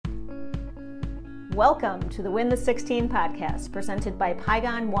Welcome to the Win the 16 podcast presented by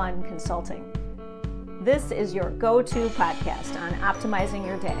Pygon 1 Consulting. This is your go-to podcast on optimizing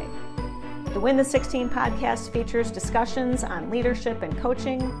your day. The Win the 16 podcast features discussions on leadership and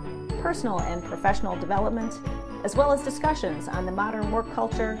coaching, personal and professional development, as well as discussions on the modern work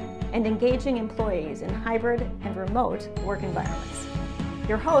culture and engaging employees in hybrid and remote work environments.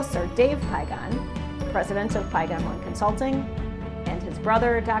 Your hosts are Dave Pygon, president of Pygon 1 Consulting, and his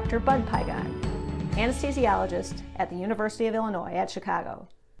brother, Dr. Bud Pygon, anesthesiologist at the University of Illinois at Chicago.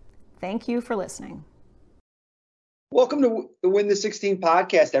 Thank you for listening. Welcome to the Win the 16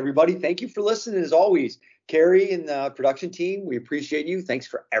 podcast, everybody. Thank you for listening as always. Carrie and the production team, we appreciate you. Thanks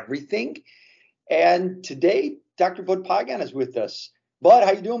for everything. And today, Dr. Bud Pygon is with us. Bud,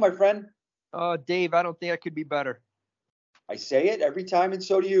 how you doing, my friend? Dave, I don't think I could be better. I say it every time, and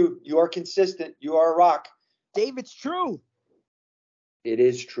so do you. You are consistent. You are a rock. Dave, it's true. It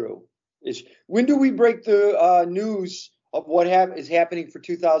is true. When do we break the news of what is happening for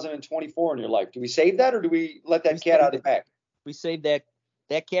 2024 in your life? Do we save that, or do we let that cat out of the bag? We save that.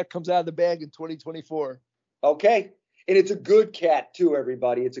 That cat comes out of the bag in 2024. Okay. And it's a good cat, too,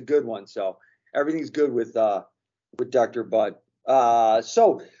 everybody. It's a good one. So everything's good with Dr. Bud.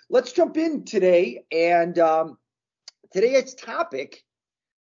 So let's jump in today. And today's topic,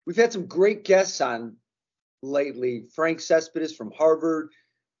 we've had some great guests on lately. Frank Cespedes from Harvard.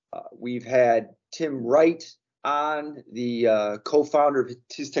 We've had Tim Wright on, the co-founder of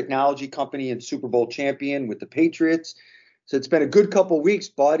his technology company and Super Bowl champion with the Patriots. So it's been a good couple of weeks,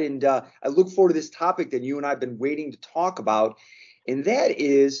 Bud, and I look forward to this topic that you and I have been waiting to talk about, and that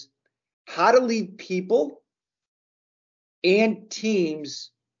is how to lead people and teams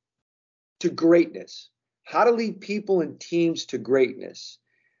to greatness. How to lead people and teams to greatness.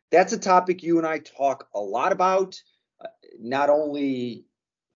 That's a topic you and I talk a lot about, not only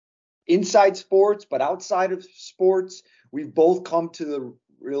inside sports, but outside of sports. We've both come to the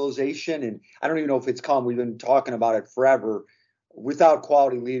realization, and I don't even know if it's come, we've been talking about it forever, without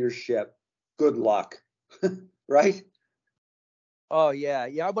quality leadership, good luck, right? Oh, yeah.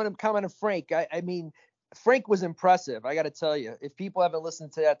 I want to comment on Frank. I mean, Frank was impressive. I got to tell you, if people haven't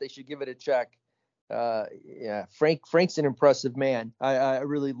listened to that, they should give it a check. Frank's an impressive man. I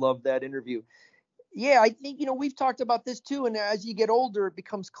really love that interview. Yeah, I think, we've talked about this too. And as you get older, it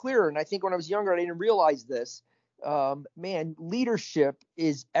becomes clearer. And I think when I was younger, I didn't realize this. Leadership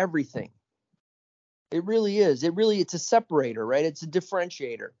is everything. It really is. It's a separator, right? It's a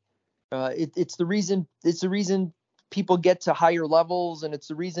differentiator. It's the reason people get to higher levels. And it's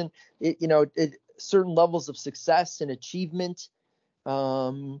the reason, certain levels of success and achievement,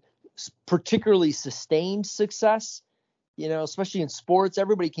 particularly sustained success, especially in sports.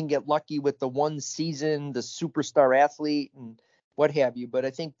 Everybody can get lucky with the one season, the superstar athlete and what have you. But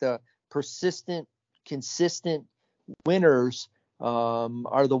I think the persistent, consistent winners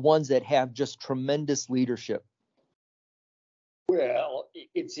are the ones that have just tremendous leadership. Well,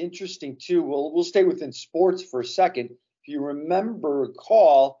 it's interesting too. We'll stay within sports for a second. If you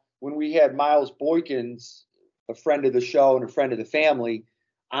recall when we had Miles Boykins, a friend of the show and a friend of the family,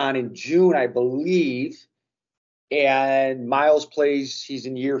 on in June, I believe. And Miles he's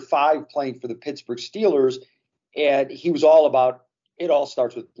in year 5 playing for the Pittsburgh Steelers. And he was all about, it all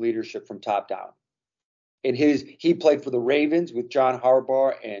starts with leadership from top down. And he played for the Ravens with John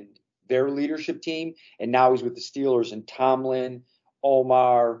Harbaugh and their leadership team. And now he's with the Steelers and Tomlin,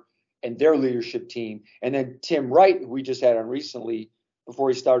 Omar, and their leadership team. And then Tim Wright, who we just had on recently before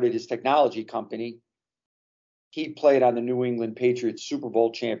he started his technology company, he played on the New England Patriots Super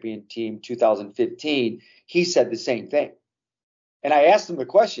Bowl champion team 2015. He said the same thing. And I asked him the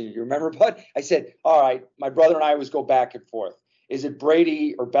question, you remember, Bud? I said, all right, my brother and I always go back and forth. Is it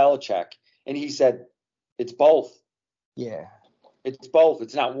Brady or Belichick? And he said, it's both. Yeah. It's both.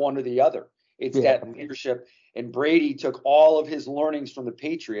 It's not one or the other. It's that leadership. And Brady took all of his learnings from the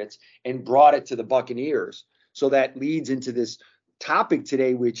Patriots and brought it to the Buccaneers. So that leads into this topic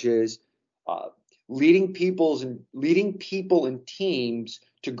today, which is leading people and teams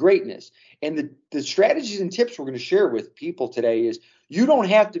to greatness. And the strategies and tips we're going to share with people today is you don't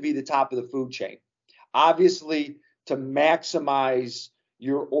have to be the top of the food chain. Obviously, to maximize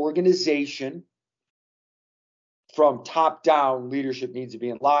your organization from top down, leadership needs to be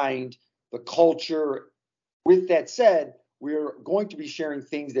aligned, the culture. With that said, we're going to be sharing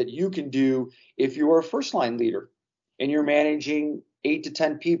things that you can do if you are a first line leader and you're managing 8 to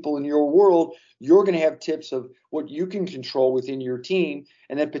 10 people in your world. You're going to have tips of what you can control within your team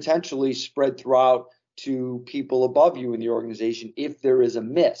and then potentially spread throughout to people above you in the organization if there is a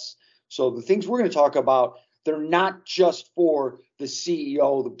miss. So the things we're going to talk about, They're not just for the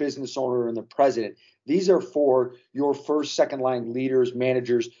CEO, the business owner, and the president. These are for your first, second line leaders,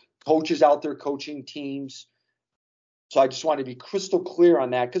 managers, coaches out there coaching teams. So I just want to be crystal clear on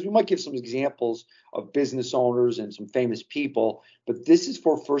that, because we might give some examples of business owners and some famous people, but this is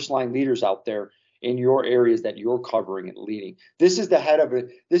for first line leaders out there in your areas that you're covering and leading. This is the head of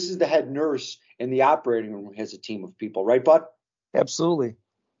it. This is the head nurse in the operating room who has a team of people, right, bud? Absolutely.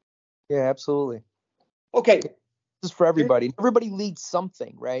 Yeah, absolutely. Okay. This is for everybody. Everybody leads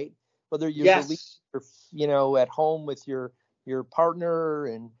something, right? Whether you're Yes. the leader, at home with your partner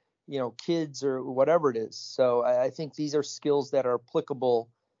and, kids or whatever it is. So I think these are skills that are applicable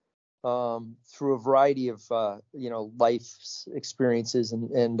through a variety of, life's experiences.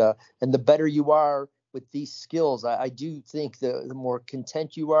 And the better you are with these skills, I do think the more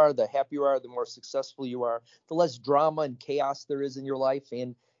content you are, the happier you are, the more successful you are, the less drama and chaos there is in your life.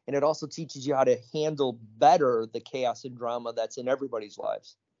 And it also teaches you how to handle better the chaos and drama that's in everybody's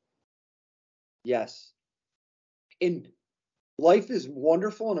lives. Yes. And life is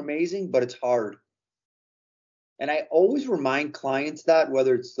wonderful and amazing, but it's hard. And I always remind clients that,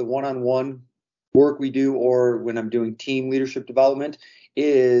 whether it's the one-on-one work we do or when I'm doing team leadership development,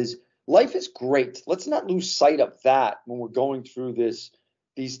 is life is great. Let's not lose sight of that when we're going through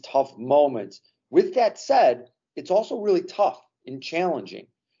these tough moments. With that said, it's also really tough and challenging,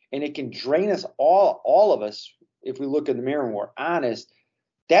 and it can drain us all of us if we look in the mirror and we're honest.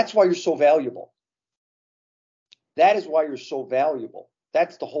 That's why you're so valuable. That is why you're so valuable.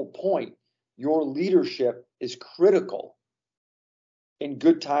 That's the whole point. Your leadership is critical in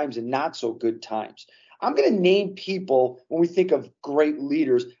good times and not so good times. I'm going to name people when we think of great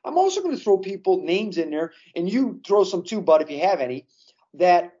leaders. I'm also going to throw people names in there, and you throw some too, bud, if you have any,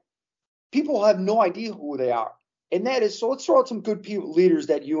 that people have no idea who they are. And that is, so let's throw out some good leaders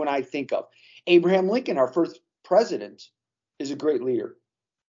that you and I think of. Abraham Lincoln, our first president, is a great leader.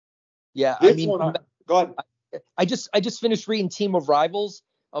 Yeah, go ahead. I just finished reading Team of Rivals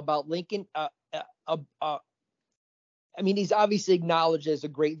about Lincoln. He's obviously acknowledged as a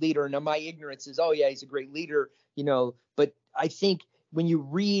great leader, and my ignorance is, oh yeah, he's a great leader, but I think when you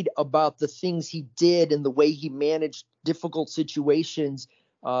read about the things he did and the way he managed difficult situations,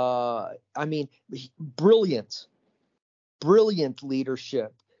 brilliant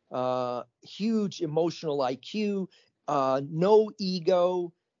leadership, huge emotional IQ, no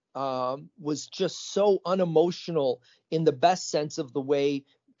ego, was just so unemotional in the best sense of the way,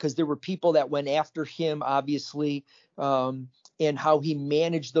 because there were people that went after him, obviously, and how he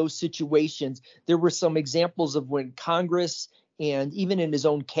managed those situations. There were some examples of when Congress and even in his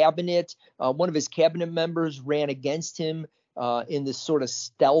own cabinet, one of his cabinet members ran against him in this sort of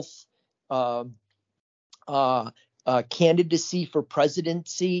stealth candidacy for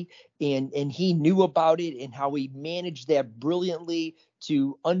presidency, and he knew about it and how he managed that brilliantly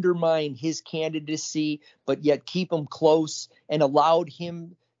to undermine his candidacy, but yet keep him close, and allowed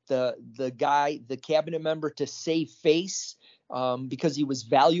him, the cabinet member, to save face because he was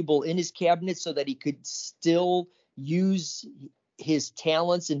valuable in his cabinet, so that he could still use his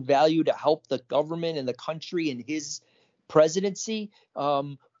talents and value to help the government and the country in his presidency,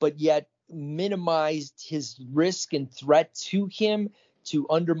 but yet minimized his risk and threat to him to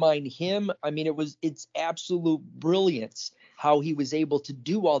undermine him. It's absolute brilliance how he was able to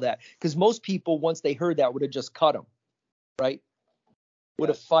do all that, because most people, once they heard that, would have just cut him, right? Would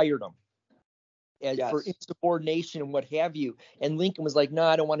have fired him for insubordination and what have you. And Lincoln was like, no,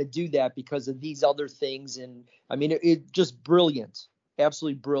 I don't want to do that because of these other things. And it just brilliant,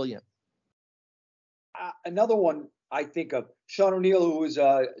 absolutely brilliant. Another one I think of, Sean O'Neill, who was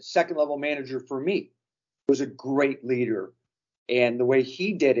a second level manager for me, was a great leader. And the way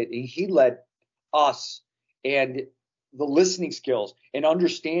he did it, and he led us, and the listening skills and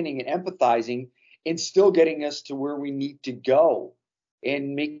understanding and empathizing, and still getting us to where we need to go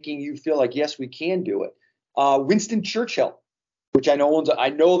and making you feel like, yes, we can do it. Winston Churchill, which I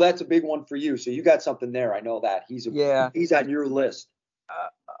know that's a big one for you. So you got something there. I know that he's on your list.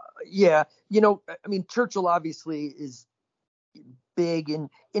 Churchill obviously is big, and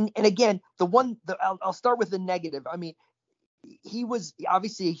again, I'll start with the negative. He was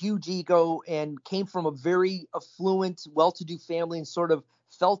obviously a huge ego and came from a very affluent, well-to-do family, and sort of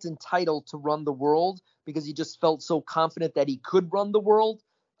felt entitled to run the world because he just felt so confident that he could run the world.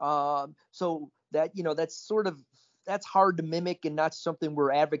 So that, that's hard to mimic and not something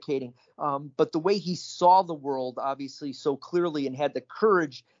we're advocating. But the way he saw the world, obviously, so clearly, and had the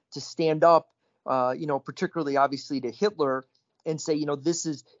courage to stand up, particularly obviously to Hitler, and say, this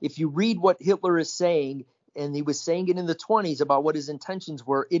is, if you read what Hitler is saying, and he was saying it in the 20s about what his intentions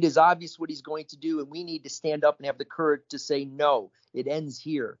were. It is obvious what he's going to do, and we need to stand up and have the courage to say, no, it ends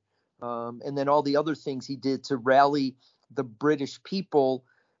here. And then all the other things he did to rally the British people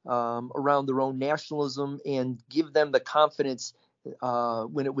around their own nationalism and give them the confidence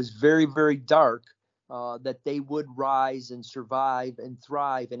when it was very, very dark, that they would rise and survive and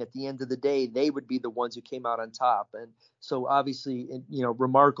thrive. And at the end of the day, they would be the ones who came out on top. And so obviously,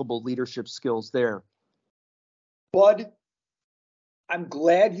 remarkable leadership skills there. Bud, I'm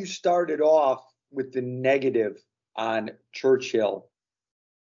glad you started off with the negative on Churchill.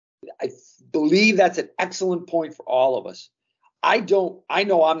 I believe that's an excellent point for all of us. I know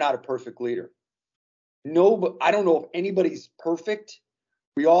I'm not a perfect leader. No, but I don't know if anybody's perfect.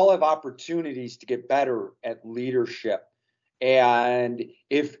 We all have opportunities to get better at leadership. And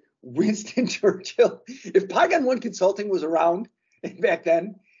if Winston Churchill, if Pygon 1 Consulting was around back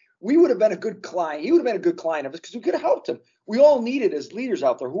then, we would have been a good client. He would have been a good client of us because we could have helped him. We all need it as leaders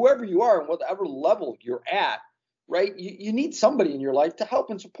out there, whoever you are and whatever level you're at, right? You need somebody in your life to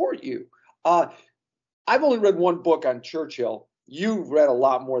help and support you. I've only read one book on Churchill. You've read a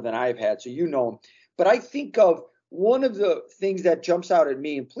lot more than I've had, so you know him. But I think of one of the things that jumps out at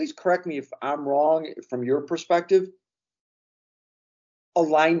me, and please correct me if I'm wrong from your perspective,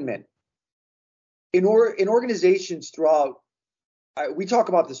 alignment. In organizations throughout, we talk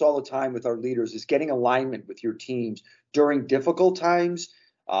about this all the time with our leaders, is getting alignment with your teams during difficult times,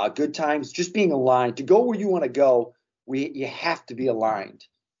 good times, just being aligned. To go where you want to go, you have to be aligned.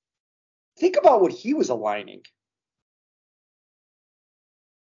 Think about what he was aligning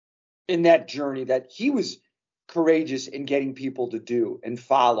in that journey that he was courageous in getting people to do and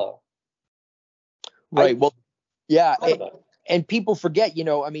follow. Right. Well, yeah. And people forget,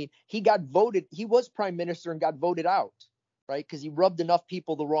 he got voted. He was prime minister and got voted out, right? Because he rubbed enough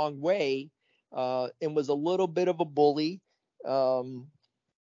people the wrong way and was a little bit of a bully. And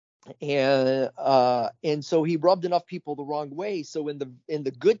so he rubbed enough people the wrong way. So in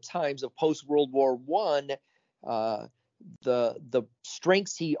the good times of post World War I, the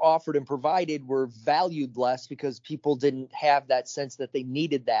strengths he offered and provided were valued less because people didn't have that sense that they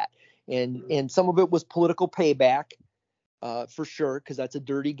needed that. And some of it was political payback, for sure, because that's a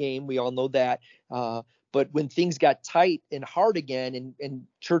dirty game. We all know that. But when things got tight and hard again, and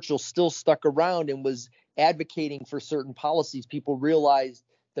Churchill still stuck around and was advocating for certain policies, people realized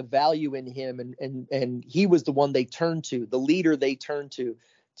the value in him, and he was the one they turned to, the leader they turned to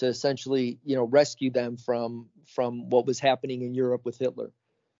essentially, rescue them from what was happening in Europe with Hitler.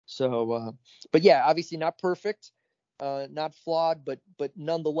 So, but yeah, obviously not perfect, not flawed, but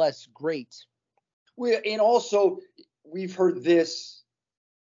nonetheless great. And also, we've heard this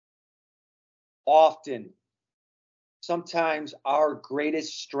often. Sometimes our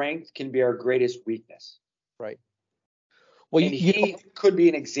greatest strength can be our greatest weakness. Right. Well, and he could be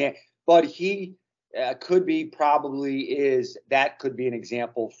an example, but he could be an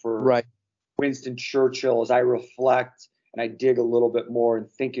example for Winston Churchill as I reflect and I dig a little bit more and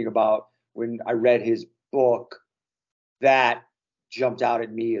thinking about when I read his book, that jumped out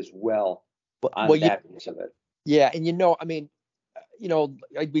at me as well on that piece of it. Yeah. And,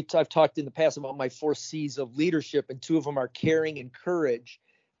 I've talked in the past about my 4 C's of leadership, and 2 of them are caring and courage.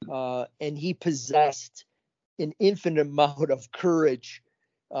 And he possessed an infinite amount of courage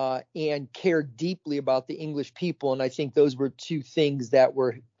and cared deeply about the English people. And I think those were 2 things that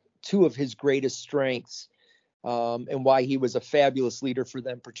were 2 of his greatest strengths, and why he was a fabulous leader for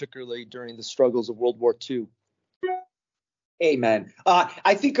them, particularly during the struggles of World War II. Amen. I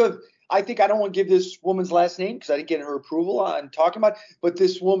don't want to give this woman's last name because I didn't get her approval on talking about it, but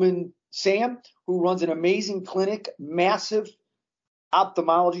this woman, Sam, who runs an amazing clinic, massive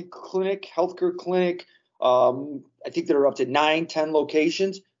ophthalmology clinic, healthcare clinic. I think there are up to 9-10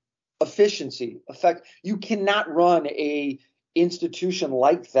 locations. Efficiency, effect. You cannot run a institution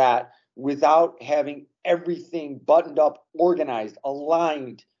like that without having everything buttoned up, organized,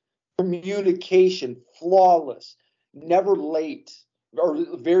 aligned, communication, flawless, never late, or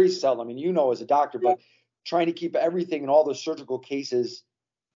very seldom. I mean, as a doctor, but trying to keep everything in all the surgical cases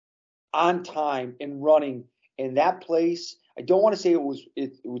on time and running in that place. I don't want to say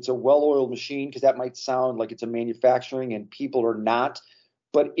it's a well-oiled machine because that might sound like it's a manufacturing and people are not,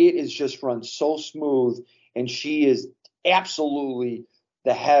 but it is just run so smooth, and she is absolutely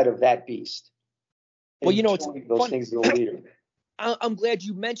the head of that beast. Well, it's those funny. things as a leader. I'm glad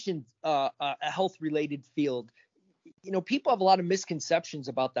you mentioned a health-related field. People have a lot of misconceptions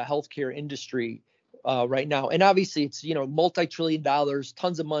about the healthcare industry, right now. And obviously it's, multi-trillion dollars,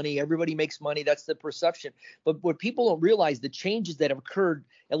 tons of money. Everybody makes money. That's the perception. But what people don't realize, the changes that have occurred,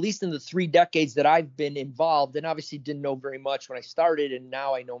 at least in the 3 decades that I've been involved, and obviously didn't know very much when I started, and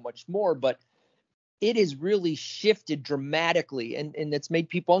now I know much more, but it has really shifted dramatically, and it's made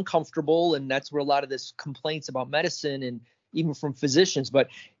people uncomfortable. And that's where a lot of this complaints about medicine and even from physicians, but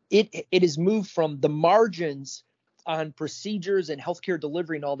it has moved from the margins on procedures and healthcare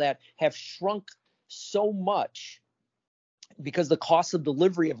delivery and all that have shrunk so much because the costs of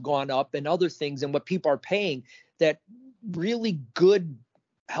delivery have gone up and other things and what people are paying, that really good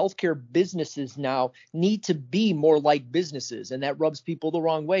healthcare businesses now need to be more like businesses. And that rubs people the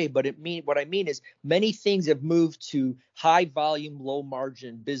wrong way. But what I mean is many things have moved to high volume, low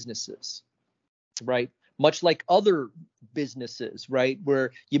margin businesses, right? Much like other businesses, right?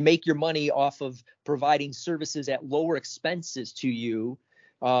 Where you make your money off of providing services at lower expenses to you.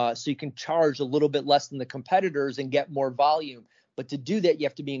 So you can charge a little bit less than the competitors and get more volume. But to do that, you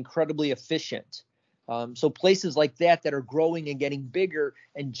have to be incredibly efficient. So places like that are growing and getting bigger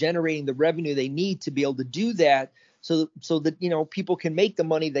and generating the revenue they need to be able to do that, so that people can make the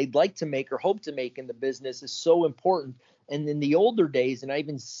money they'd like to make or hope to make in the business is so important. And in the older days, and I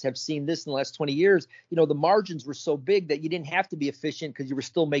even have seen this in the last 20 years, the margins were so big that you didn't have to be efficient because you were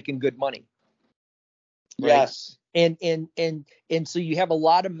still making good money. Right? Yes. And so you have a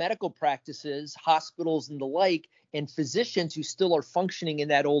lot of medical practices, hospitals and the like, and physicians who still are functioning in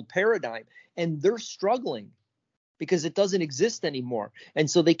that old paradigm, and they're struggling because it doesn't exist anymore. And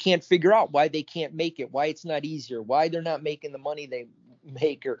so they can't figure out why they can't make it, why it's not easier, why they're not making the money they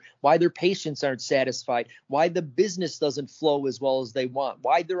make, or why their patients aren't satisfied, why the business doesn't flow as well as they want,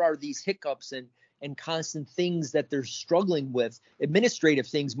 why there are these hiccups and constant things that they're struggling with, administrative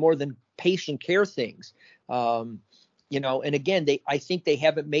things more than patient care things. And again, I think they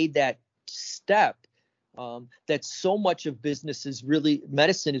haven't made that step, that so much of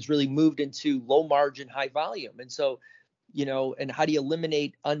medicine is really moved into low margin, high volume. And so, and how do you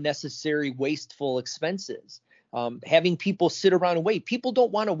eliminate unnecessary, wasteful expenses? Having people sit around and wait. People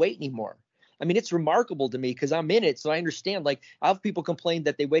don't want to wait anymore. I mean, it's remarkable to me because I'm in it. So I understand, like, I have people complain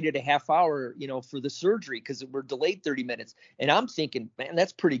that they waited a half hour, for the surgery because we're delayed 30 minutes. And I'm thinking, man,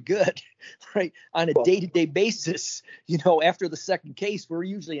 that's pretty good, right? On a day-to-day basis, after the second case, we're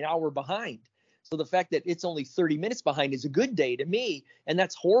usually an hour behind. So the fact that it's only 30 minutes behind is a good day to me. And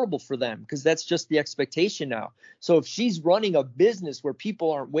that's horrible for them because that's just the expectation now. So if she's running a business where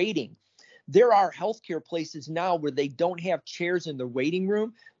people aren't waiting, there are healthcare places now where they don't have chairs in the waiting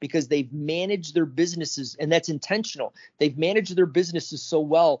room because they've managed their businesses, and that's intentional. They've managed their businesses so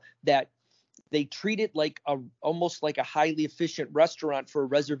well that they treat it like almost like a highly efficient restaurant for a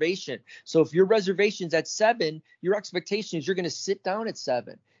reservation. So if your reservation's at 7, your expectation is you're going to sit down at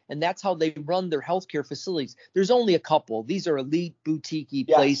 7. And that's how they run their healthcare facilities. There's only a couple. These are elite boutique-y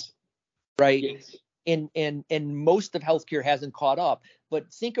places, right? Yes. And most of healthcare hasn't caught up.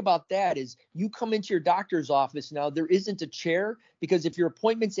 But think about that is you come into your doctor's office now, there isn't a chair because if your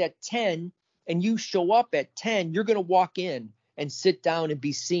appointment's at 10 and you show up at 10, you're going to walk in and sit down and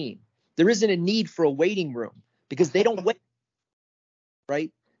be seen. There isn't a need for a waiting room because they don't wait,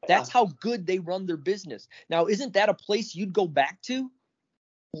 right? That's how good they run their business. Now, isn't that a place you'd go back to?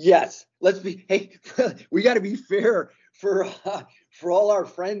 Yes. We got to be fair for all our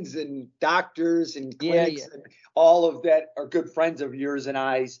friends and doctors and clinics and all of that are good friends of yours and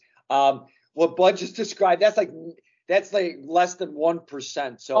I's. What Bud just described, that's like less than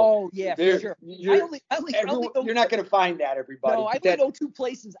 1%. So for sure. You're not going to find that, everybody. No, I only know 2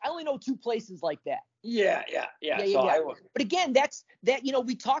 places. I only know 2 places like that. Yeah. But again,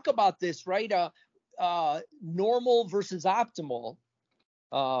 we talk about this, right? Normal versus optimal.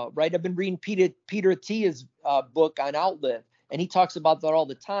 Right. I've been reading Peter Attia's book on Outlive, and he talks about that all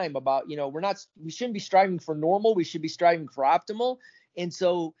the time about, we shouldn't be striving for normal. We should be striving for optimal. And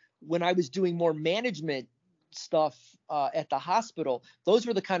so when I was doing more management stuff at the hospital, those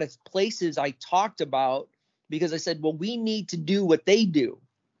were the kind of places I talked about because I said, well, we need to do what they do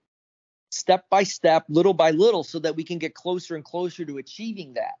step by step, little by little, so that we can get closer and closer to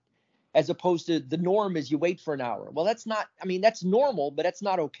achieving that. As opposed to the norm is you wait for an hour. Well, that's normal, but that's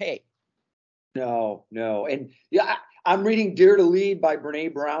not okay. No. And I'm reading Dare to Lead by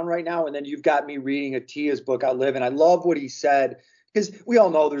Brene Brown right now. And then you've got me reading Attia's book, Outlive. And I love what he said, because we all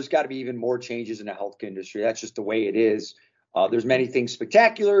know there's got to be even more changes in the healthcare industry. That's just the way it is. There's many things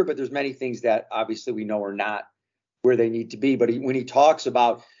spectacular, but there's many things that obviously we know are not where they need to be. But when he talks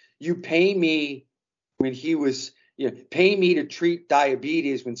about you pay me when he was pay me to treat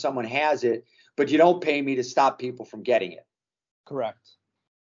diabetes when someone has it, but you don't pay me to stop people from getting it. Correct.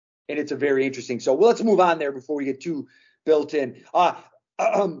 and it's a very interesting. So let's move on there before we get too built in. I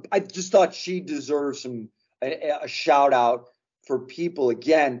just thought she deserves a shout out for people.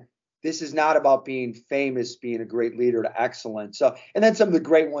 Again, this is not about being famous, being a great leader to excellence. So, and then some of the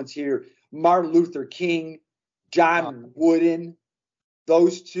great ones here: Martin Luther King, John Wooden.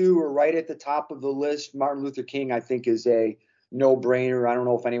 Those two are right at the top of the list. Martin Luther King, I think, is a no-brainer. I don't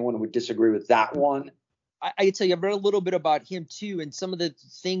know if anyone would disagree with that one. I tell you, I've read a little bit about him too, and some of the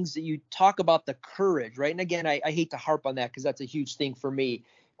things that you talk about, the courage, right? And again, I hate to harp on that because that's a huge thing for me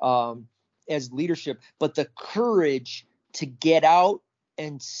as leadership, but the courage to get out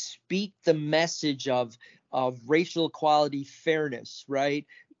and speak the message of racial equality, fairness, right?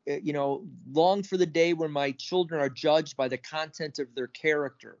 Long for the day when my children are judged by the content of their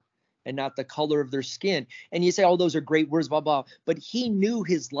character and not the color of their skin. And you say, oh, those are great words, blah, blah. But he knew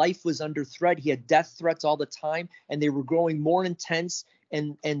his life was under threat. He had death threats all the time, and they were growing more intense.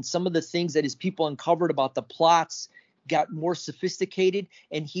 And some of the things that his people uncovered about the plots got more sophisticated.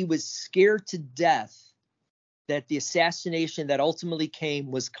 And he was scared to death that the assassination that ultimately came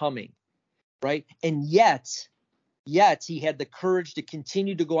was coming, right? And yet he had the courage to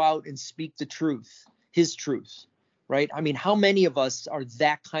continue to go out and speak the truth, his truth. Right? I mean, how many of us are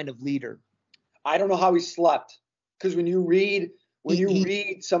that kind of leader? I don't know how he slept, because when you read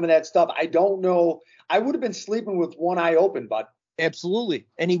some of that stuff, I don't know. I would have been sleeping with one eye open, bud. Absolutely,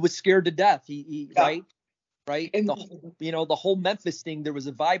 and he was scared to death. Yeah. Right. And the whole Memphis thing, there was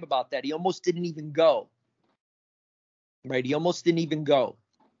a vibe about that. He almost didn't even go. Right. He almost didn't even go.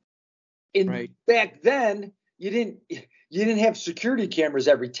 And back then, you didn't have security cameras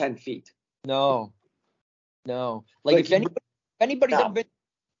every 10 feet. No. Like if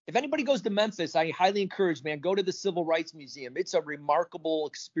anybody goes to Memphis, I highly encourage, man, go to the Civil Rights Museum. It's a remarkable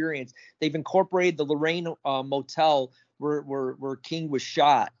experience. They've incorporated the Lorraine Motel where King was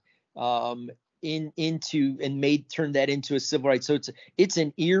shot turned that into a civil rights. So it's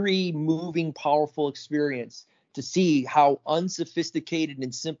an eerie, moving, powerful experience to see how unsophisticated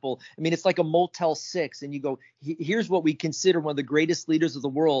and simple. I mean, it's like a Motel 6, and you go, here's what we consider one of the greatest leaders of the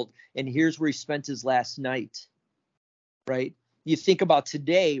world, and here's where he spent his last night, right? You think about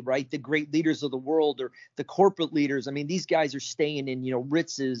today, right, the great leaders of the world or the corporate leaders. I mean, these guys are staying in,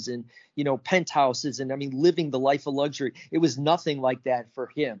 Ritzes and, penthouses and, I mean, living the life of luxury. It was nothing like that for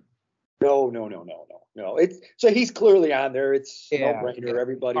him. No. So he's clearly on there. It's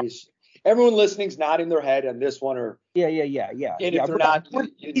no-brainer. Everyone listening's nodding their head on this one, or yeah. And if they're not,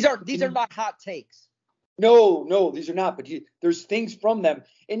 these are not hot takes. No, these are not. But there's things from them.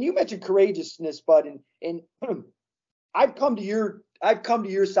 And you mentioned courageousness, Bud, and I've come to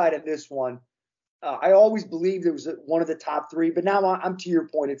your side on this one. I always believed it was one of the top three, but now I'm to your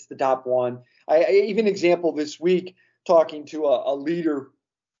point. It's the top one. I even example this week talking to a leader,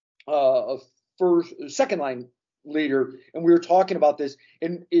 second line leader, and we were talking about this,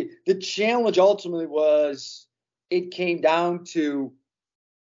 and the challenge ultimately was, it came down to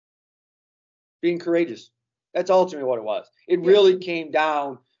being courageous. That's ultimately what it was. It really came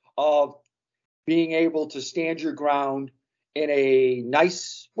down of being able to stand your ground in a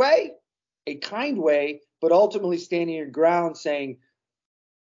nice way, a kind way, but ultimately standing your ground saying,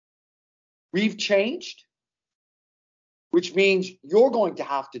 we've changed, which means you're going to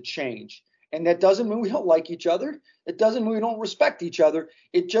have to change. And that doesn't mean we don't like each other. It doesn't mean we don't respect each other.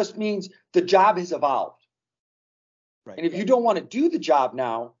 It just means the job has evolved. Right. And if you don't want to do the job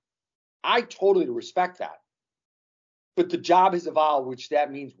now, I totally respect that. But the job has evolved, which that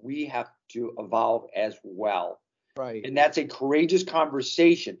means we have to evolve as well. Right. And that's a courageous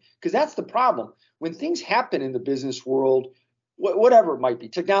conversation, because that's the problem. When things happen in the business world, whatever it might be,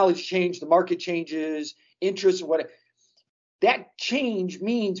 technology change, the market changes, interests, whatever. That change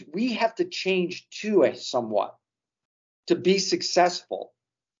means we have to change too somewhat to be successful.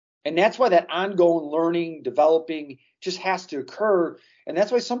 And that's why that ongoing learning, developing just has to occur. And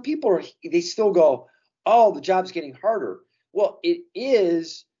that's why some people they still go, oh, the job's getting harder. Well, it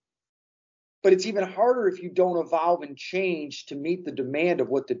is, but it's even harder if you don't evolve and change to meet the demand of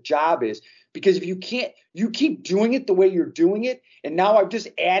what the job is. Because if you keep doing it the way you're doing it, and now I've just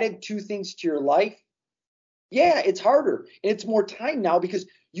added 2 things to your life. Yeah, it's harder. And it's more time now because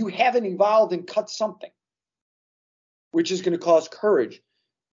you haven't evolved and cut something, which is going to cause courage.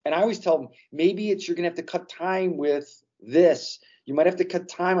 And I always tell them, maybe you're going to have to cut time with this. You might have to cut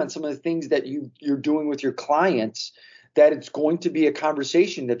time on some of the things that you're doing with your clients, that it's going to be a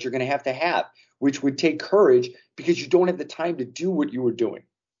conversation that you're going to have, which would take courage because you don't have the time to do what you were doing.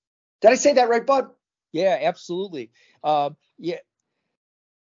 Did I say that right, Bud? Yeah, absolutely.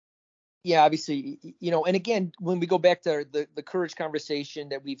 Yeah, obviously, and again, when we go back to the courage conversation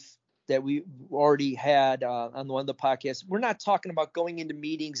that we already had on one of the podcasts, we're not talking about going into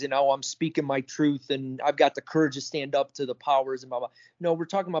meetings and, I'm speaking my truth and I've got the courage to stand up to the powers and blah, blah. No, we're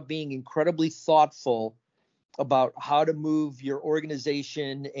talking about being incredibly thoughtful about how to move your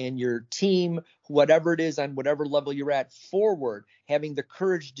organization and your team, whatever it is, on whatever level you're at, forward, having the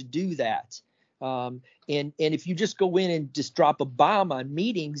courage to do that. And if you just go in and just drop a bomb on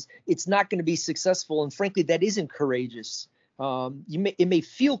meetings, it's not going to be successful. And frankly, that isn't courageous. It may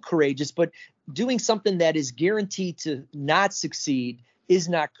feel courageous, but doing something that is guaranteed to not succeed is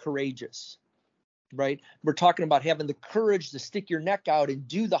not courageous. Right? We're talking about having the courage to stick your neck out and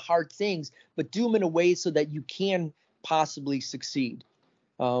do the hard things, but do them in a way so that you can possibly succeed,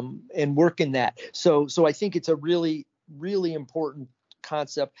 and work in that. So I think it's a really, really important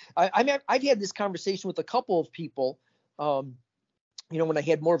concept. I've had this conversation with a couple of people, when I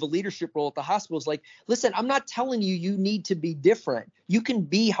had more of a leadership role at the hospital. It's like, listen, I'm not telling you need to be different. You can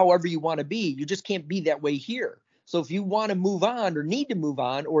be however you want to be. You just can't be that way here. So if you want to move on or need to move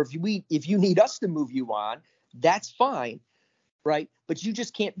on, or if you need us to move you on, that's fine, right? But you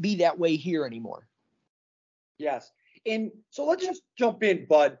just can't be that way here anymore. Yes. And so let's just jump in,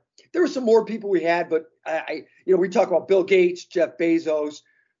 Bud. There were some more people we had, but we talk about Bill Gates, Jeff Bezos,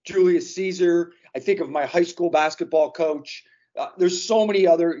 Julius Caesar. I think of my high school basketball coach. There's so many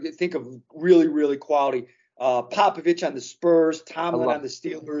other, think of really, really quality. Popovich on the Spurs, Tomlin on the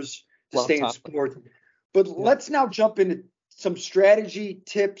Steelers to stay in sport. But let's now jump into some strategy,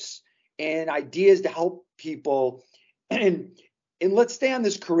 tips, and ideas to help people. And let's stay on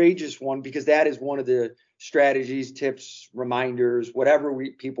this courageous one, because that is one of the strategies, tips, reminders, whatever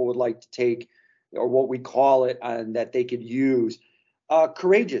people would like to take, or what we call it, that they could use.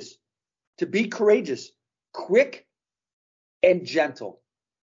 Courageous. To be courageous, quick and gentle.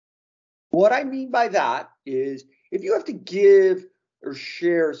 What I mean by that is, if you have to give or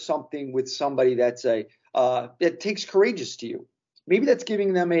share something with somebody that's that takes courageous to you, maybe that's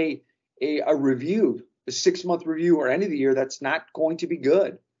giving them a review, a 6-month review or end of the year, that's not going to be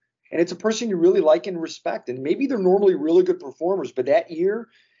good. And it's a person you really like and respect. And maybe they're normally really good performers, but that year,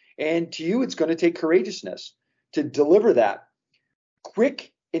 and to you, it's going to take courageousness to deliver that.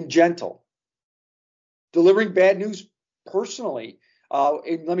 Quick and gentle. Delivering bad news personally.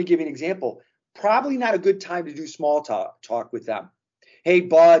 And let me give you an example. Probably not a good time to do small talk with them. Hey,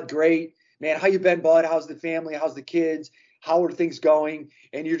 Bud, great. Man, how you been, Bud? How's the family? How's the kids? How are things going?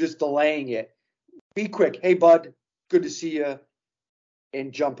 And you're just delaying it. Be quick. Hey, Bud, good to see you.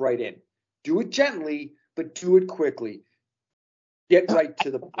 And jump right in. Do it gently, but do it quickly. Get right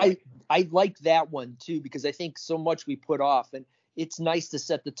to the point. I like that one too, because I think so much we put off, and it's nice to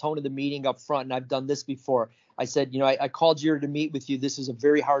set the tone of the meeting up front. And I've done this before. I said, I called you to meet with you. This is a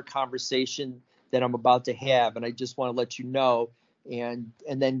very hard conversation that I'm about to have, and I just want to let you know, and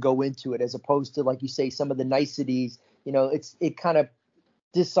then go into it, as opposed to, like you say, some of the niceties. It kind of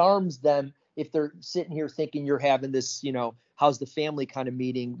disarms them if they're sitting here thinking you're having this, how's the family kind of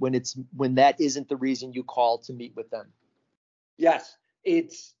meeting, when that isn't the reason you called to meet with them. Yes,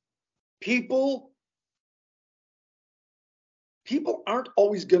 it's people aren't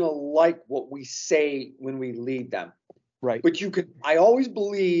always going to like what we say when we lead them. Right. But I always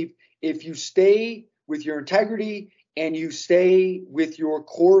believe, if you stay with your integrity and you stay with your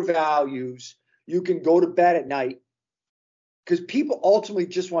core values, you can go to bed at night, because people ultimately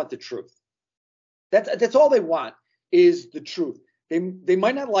just want the truth. That's all they want, is the truth. They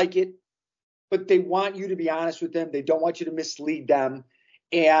might not like it, but they want you to be honest with them. They don't want you to mislead them.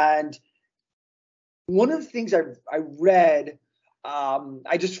 And one of the things I read,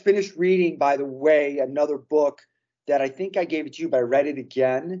 I just finished reading, by the way, another book that I think I gave it to you, but I read it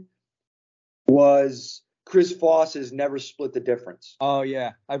again, was Chris Voss's Never Split the Difference. Oh,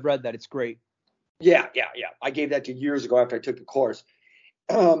 yeah. I've read that. It's great. Yeah. I gave that to you years ago after I took the course.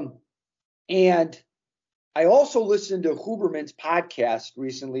 And I also listened to Huberman's podcast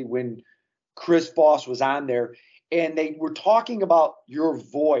recently when Chris Voss was on there, and they were talking about your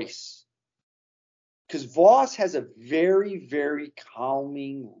voice. Because Voss has a very, very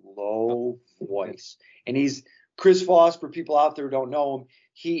calming, low voice. And Chris Voss, for people out there who don't know him,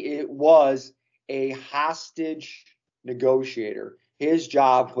 he was a hostage negotiator. His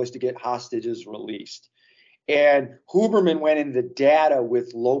job was to get hostages released. And Huberman went into data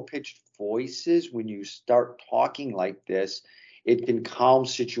with low-pitched voices. When you start talking like this, it can calm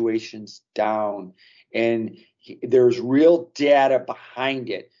situations down. And there's real data behind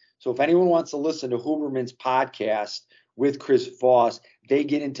it. So if anyone wants to listen to Huberman's podcast with Chris Voss, they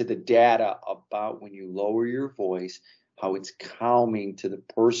get into the data about when you lower your voice, how it's calming to the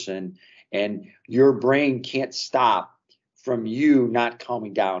person, and your brain can't stop from you not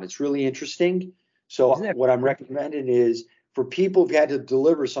calming down. It's really interesting. So what I'm recommending is for people who've had to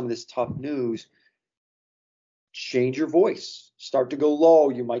deliver some of this tough news, change your voice, start to go low.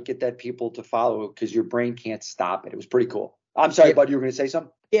 You might get that people to follow because your brain can't stop it. It was pretty cool. I'm sorry, bud, you were going to say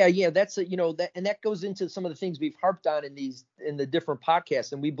something? Yeah, that's that goes into some of the things we've harped on in the different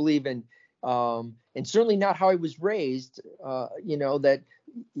podcasts, and we believe in, and certainly not how I was raised. I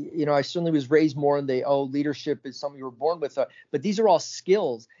certainly was raised more in the leadership is something you were born with, but these are all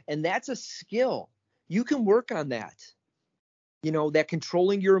skills, and that's a skill. You can work on that. That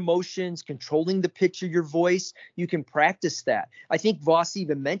controlling your emotions, controlling the pitch of your voice, you can practice that. I think Voss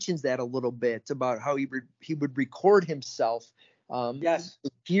even mentions that a little bit about how he would record himself. Yes.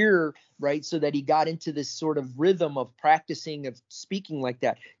 Here, right, so that he got into this sort of rhythm of practicing, of speaking like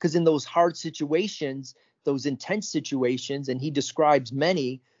that. Because in those hard situations, those intense situations, and he describes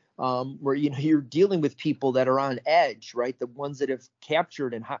many where you're dealing with people that are on edge, right? The ones that have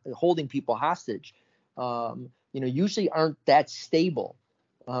captured and holding people hostage. Usually aren't that stable.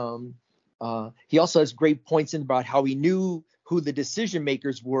 He also has great points in about how he knew who the decision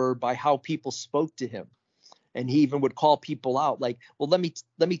makers were by how people spoke to him. And he even would call people out like, well, let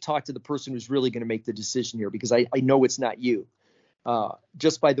me talk to the person who's really going to make the decision here, because I know it's not you.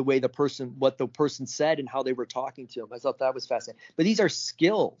 Just by the way what the person said and how they were talking to him. I thought that was fascinating. But these are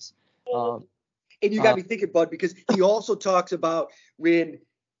skills. And you got me thinking, Bud, because he also talks about when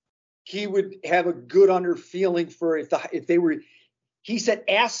he would have a good under feeling for if they were, he said,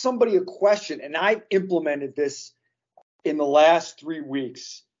 ask somebody a question. And I've implemented this in the last 3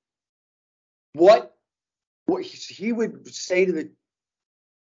 weeks. What he would say to the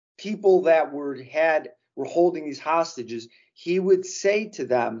people that were holding these hostages, he would say to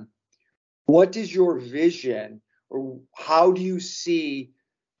them, what is your vision, or how do you see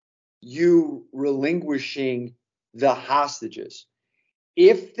you relinquishing the hostages?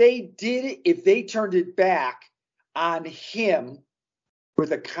 If they turned it back on him with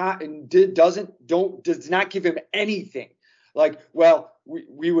does not give him anything, like, well,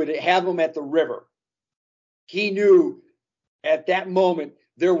 we would have him at the river. He knew at that moment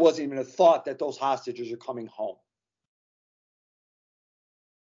there wasn't even a thought that those hostages are coming home.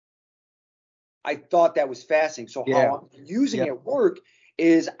 I thought that was fascinating. So how I'm using it at work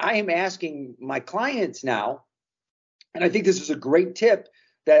is I am asking my clients now, and I think this is a great tip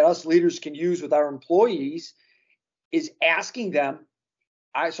that us leaders can use with our employees, is asking them.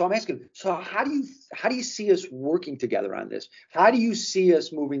 So I'm asking, so how do you see us working together on this? How do you see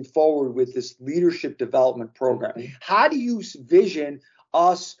us moving forward with this leadership development program? Mm-hmm. How do you vision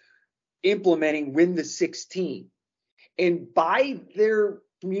us implementing Win the 16? And by their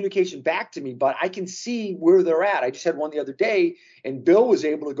communication back to me, but I can see where they're at. I just had one the other day, and Bill was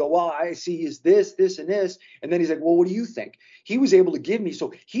able to go, well, I see is this, and this. And then he's like, well, what do you think? He was able to give me.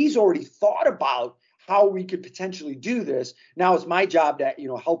 So he's already thought about how we could potentially do this. Now it's my job to,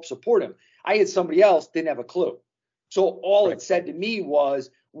 help support him. I had somebody else didn't have a clue. So all it said to me was,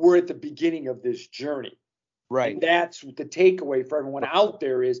 we're at the beginning of this journey. Right. And that's the takeaway for everyone out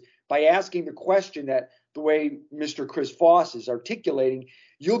there is by asking the question that the way Mr. Chris Voss is articulating,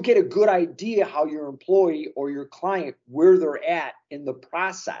 you'll get a good idea how your employee or your client, where they're at in the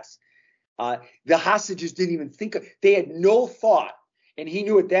process. The hostages didn't even they had no thought. And he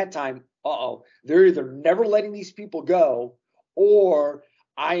knew at that time, they're either never letting these people go, or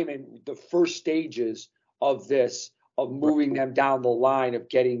I am in the first stages of this, of moving them down the line of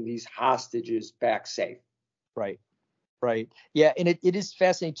getting these hostages back safe. Right. Yeah. And it is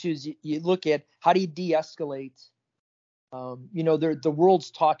fascinating too, is you look at how do you de-escalate? The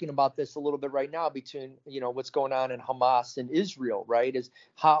world's talking about this a little bit right now between, what's going on in Hamas and Israel, right? Is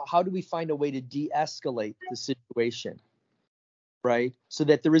how do we find a way to de-escalate the situation? Right. So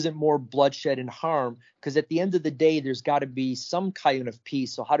that there isn't more bloodshed and harm, because at the end of the day, there's got to be some kind of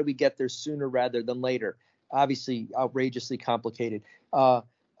peace. So how do we get there sooner rather than later? Obviously, outrageously complicated. But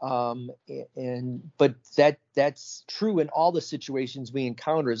that's true in all the situations we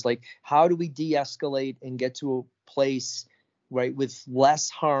encounter, is like, how do we de-escalate and get to a place, right, with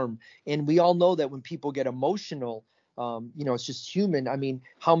less harm? And we all know that when people get emotional, it's just human. I mean,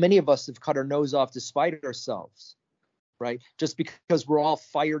 how many of us have cut our nose off to spite ourselves? Right. Just because we're all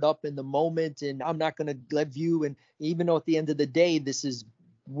fired up in the moment, and I'm not going to live you. And even though at the end of the day, this is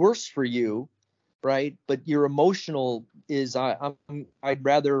worse for you. Right. But your emotional is I'd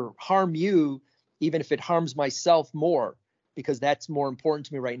rather harm you, even if it harms myself more, because that's more important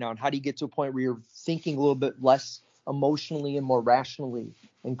to me right now. And how do you get to a point where you're thinking a little bit less emotionally and more rationally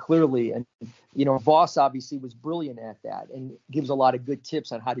and clearly. And, Voss obviously was brilliant at that and gives a lot of good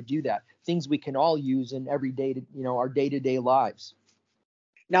tips on how to do that. Things we can all use in every day to, our day-to-day lives.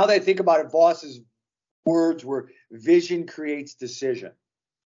 Now that I think about it, Voss's words were vision creates decision.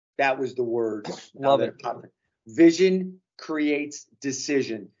 That was the words. Love it. Vision creates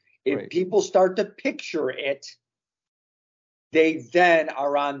decision. If Right. people start to picture it, they then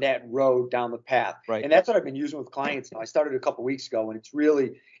are on that road down the path. Right. And that's what I've been using with clients now. I started a couple weeks ago, and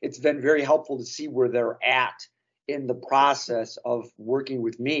it's been very helpful to see where they're at in the process of working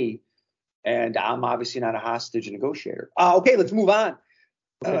with me. And I'm obviously not a hostage negotiator. Okay, let's move on.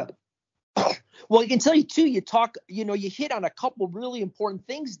 Okay. Well, I can tell you too, you hit on a couple really important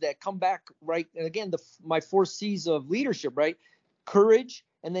things that come back, right? And again, my 4 C's of leadership, right? Courage,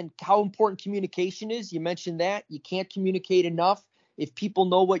 and then how important communication is. You mentioned that. You can't communicate enough. If people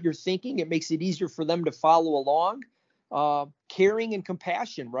know what you're thinking, it makes it easier for them to follow along. Caring and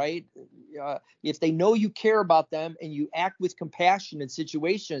compassion, right? If they know you care about them and you act with compassion in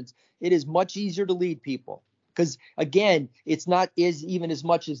situations, it is much easier to lead people. Because again, it's not even as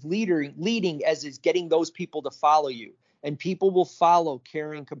much as leading as is getting those people to follow you. And people will follow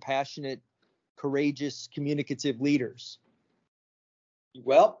caring, compassionate, courageous, communicative leaders.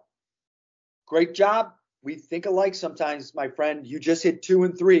 Well, great job. We think alike sometimes, my friend. You just hit 2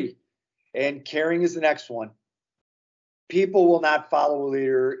 and 3, and caring is the next one. People will not follow a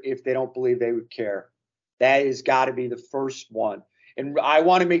leader if they don't believe they would care. That has got to be the first one. And I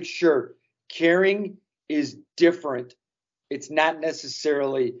want to make sure caring is different. It's not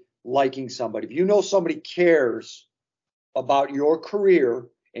necessarily liking somebody. If you know somebody cares about your career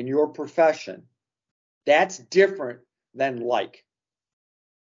and your profession, that's different than like.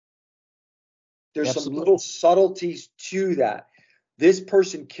 There's Absolutely. some little subtleties to that. This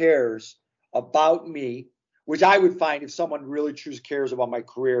person cares about me, which I would find if someone really truly cares about my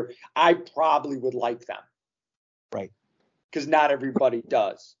career, I probably would like them. Right. Because not everybody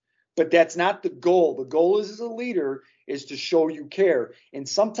does. But that's not the goal. The goal is, as a leader, is to show you care. And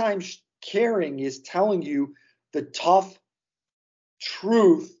sometimes caring is telling you the tough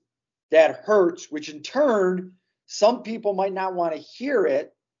truth that hurts, which in turn, some people might not want to hear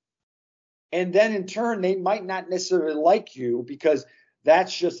it. And then in turn, they might not necessarily like you because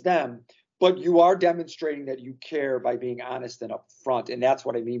that's just them. But you are demonstrating that you care by being honest and upfront. And that's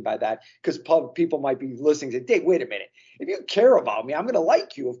what I mean by that. Because people might be listening and say, Dave, wait a minute. If you care about me, I'm going to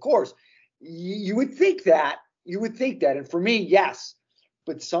like you, of course. You would think that. And for me, yes.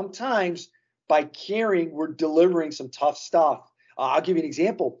 But sometimes by caring, we're delivering some tough stuff. I'll give you an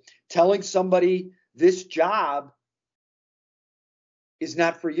example. Telling somebody this job is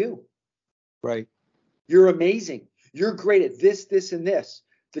not for you. Right. You're amazing. You're great at this, this, and this.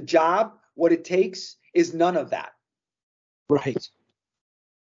 The job, what it takes, is none of that. Right.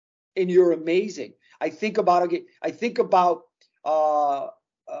 And you're amazing. I think about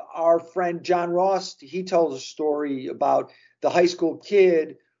our friend John Ross. He tells a story about the high school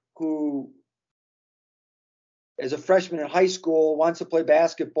kid who, as a freshman in high school, wants to play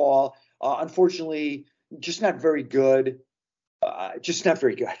basketball. Unfortunately, just not very good.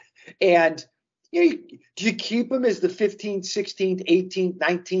 And do you keep him as the 15th, 16th, 18th,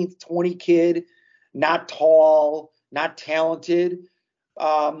 19th, 20 kid, not tall, not talented?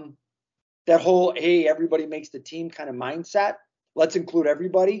 That whole, hey, everybody makes the team kind of mindset. Let's include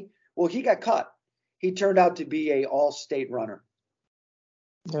everybody. Well, he got cut. He turned out to be a all-state runner.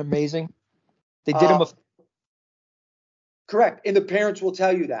 Amazing. They did him correct. And the parents will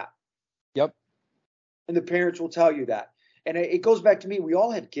tell you that. Yep. And the parents will tell you that. And it goes back to me. We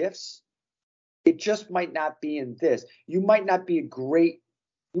all have gifts. It just might not be in this. You might not be great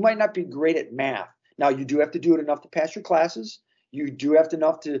at math. Now, you do have to do it enough to pass your classes. You do have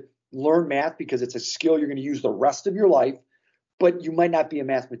enough to learn math because it's a skill you're going to use the rest of your life. But you might not be a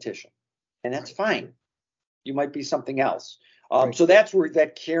mathematician. And that's fine. You might be something else. Right. So that's where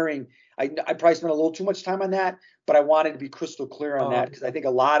that caring, I probably spent a little too much time on that, but I wanted to be crystal clear on that because I think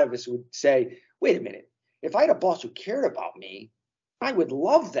a lot of us would say, wait a minute, if I had a boss who cared about me, I would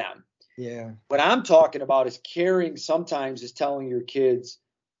love them. Yeah. What I'm talking about is caring sometimes is telling your kids,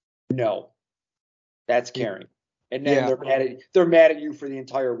 no, that's caring. And then they're mad at you for the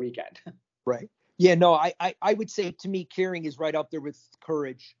entire weekend. Right. Yeah, no, I would say to me, caring is right up there with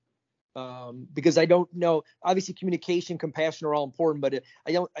courage. Because I don't know, obviously communication, compassion are all important, but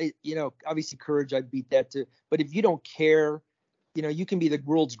obviously courage, I beat that too. But if you don't care, you can be the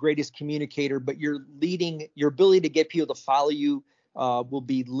world's greatest communicator, but your ability to get people to follow you will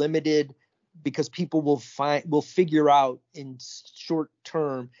be limited because people will figure out in short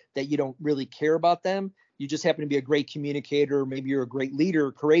term that you don't really care about them. You just happen to be a great communicator. Maybe you're a great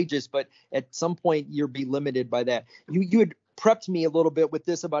leader, courageous, but at some point you'll be limited by that. You had prepped me a little bit with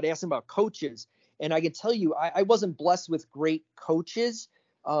this about asking about coaches. And I can tell you, I wasn't blessed with great coaches.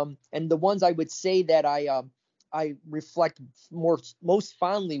 And the ones I would say that I reflect most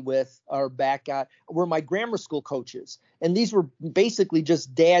fondly with were my grammar school coaches. And these were basically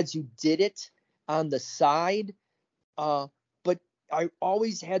just dads who did it on the side. But I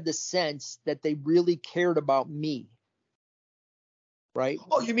always had the sense that they really cared about me. Right.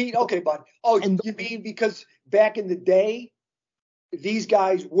 Oh, you mean, okay, bud. Oh, you mean because back in the day, these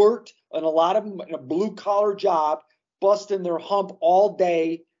guys worked, and a lot of them in a blue collar job, busting their hump all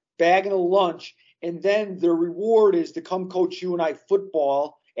day, bagging a lunch, and then their reward is to come coach you and I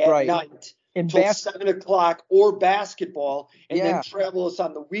football at night until 7 o'clock, or basketball, and then travel us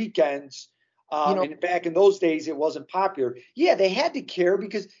on the weekends. And back in those days, it wasn't popular. Yeah, they had to care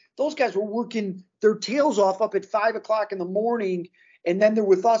because those guys were working their tails off up at 5 o'clock in the morning, and then they're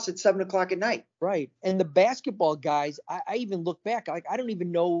with us at 7 o'clock at night. Right. And the basketball guys, I even look back, like, I don't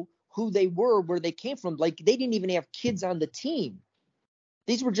even know who they were, where they came from. Like, they didn't even have kids on the team.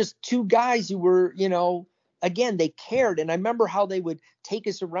 These were just two guys who were, again, they cared. And I remember how they would take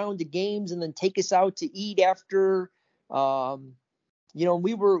us around to games and then take us out to eat after.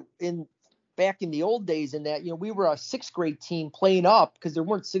 We were back in the old days in that, we were a sixth grade team playing up because there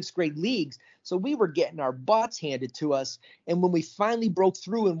weren't sixth grade leagues. So we were getting our butts handed to us. And when we finally broke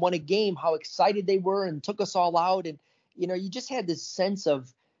through and won a game, how excited they were and took us all out. And, you just had this sense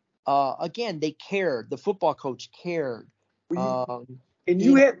of, again, they cared. The football coach cared. And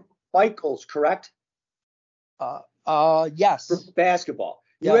you had Michaels, correct? Yes. For basketball.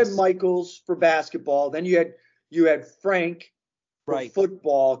 You had Michaels for basketball. Then you had Frank for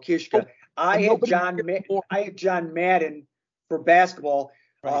football, Kishka. I had John Madden for basketball.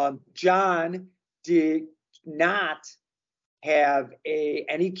 Right. John did not have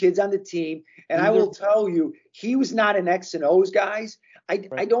any kids on the team, and I will tell you, he was not an X and O's guys. I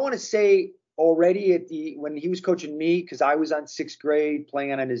don't want to say already when he was coaching me, because I was on sixth grade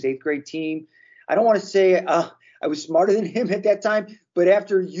playing on his eighth grade team. I don't want to say I was smarter than him at that time, but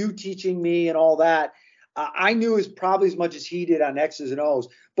after you teaching me and all that, I knew probably as much as he did on X's and O's.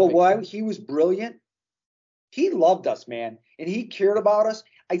 But while he was brilliant, he loved us, man, and he cared about us.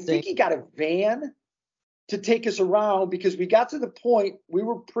 I think he got a van to take us around because we got to the point we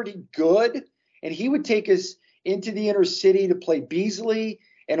were pretty good, and he would take us into the inner city to play Beasley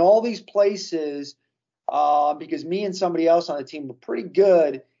and all these places because me and somebody else on the team were pretty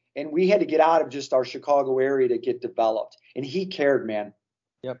good, and we had to get out of just our Chicago area to get developed. And he cared, man.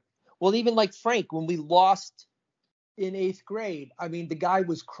 Yep. Well, even like Frank, when we lost in eighth grade, I mean, the guy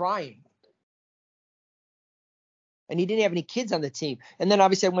was crying. And he didn't have any kids on the team. And then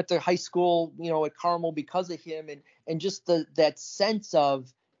obviously I went to high school, at Carmel because of him, and just that sense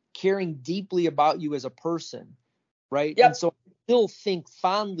of caring deeply about you as a person, right? Yep. And so I still think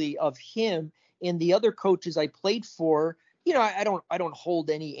fondly of him and the other coaches I played for. I don't hold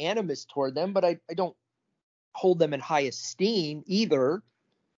any animus toward them, but I don't hold them in high esteem either,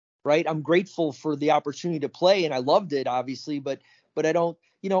 right? I'm grateful for the opportunity to play, and I loved it, obviously, but I don't.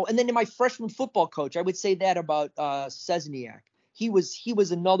 And then in my freshman football coach, I would say that about Sesniak. He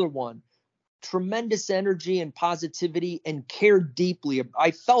was another one. Tremendous energy and positivity, and cared deeply.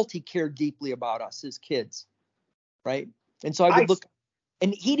 I felt he cared deeply about us as kids, right? And so I would look,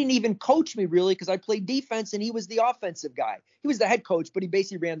 and he didn't even coach me really because I played defense and he was the offensive guy. He was the head coach, but he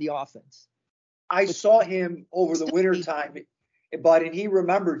basically ran the offense. I saw him over the winter time, and he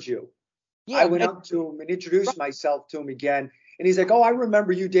remembered you. Yeah, I went up to him and introduced myself to him again. And he's like, "Oh, I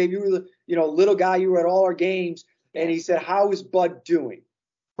remember you, Dave. You were the, little guy. You were at all our games." And he said, "How is Bud doing?"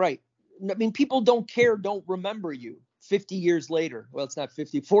 Right. I mean, people don't remember you 50 years later. Well, it's not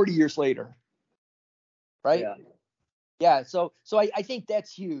 50, 40 years later. Right. Yeah. Yeah. So I think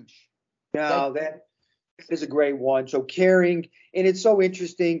that's huge. No, that is a great one. So caring, and it's so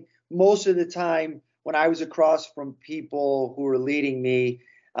interesting. Most of the time when I was across from people who were leading me,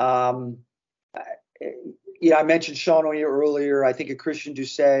 I mentioned Sean O'Neill earlier. I think of Christian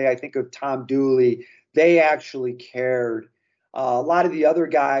Doucet. I think of Tom Dooley. They actually cared. A lot of the other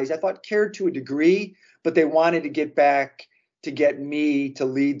guys, I thought, cared to a degree, but they wanted to get back to get me to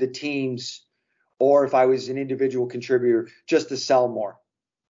lead the teams, or if I was an individual contributor, just to sell more.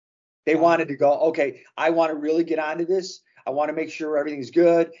 They wanted to go, okay, I want to really get onto this. I want to make sure everything's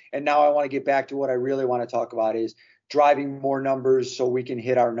good. And now I want to get back to what I really want to talk about is driving more numbers so we can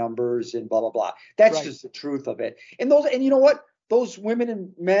hit our numbers and blah, blah, blah. That's just the truth of it. And you know what? Those women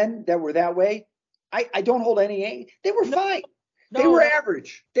and men that were that way, I don't hold any. They were fine. They were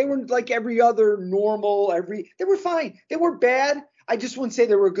average. They were like every other normal, they were fine. They weren't bad. I just wouldn't say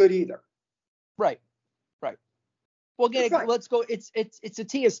they were good either. Right. Well, again, let's go. It's a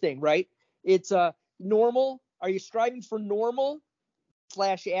Tia's thing, right? It's normal. Are you striving for normal /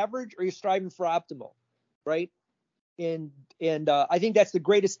 average, or are you striving for optimal, right? And I think that's the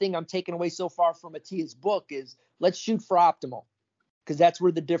greatest thing I'm taking away so far from Tia's book is let's shoot for optimal, because that's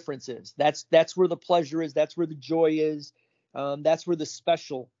where the difference is. That's where the pleasure is. That's where the joy is. That's where the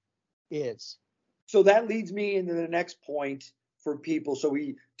special is. So that leads me into the next point for people. So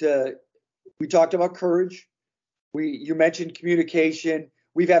we talked about courage. You mentioned communication.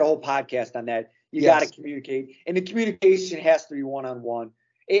 We've had a whole podcast on that. You got to communicate, and the communication has to be one-on-one.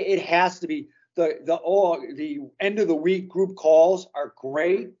 It has to be the end of the week group calls are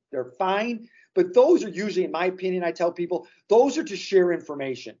great. They're fine, but those are usually, in my opinion, I tell people, those are to share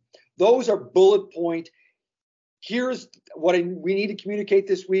information. Those are bullet point. Here's what we need to communicate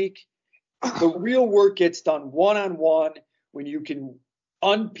this week. The real work gets done one-on-one when you can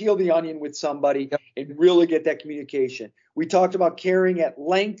unpeel the onion with somebody and really get that communication. We talked about caring at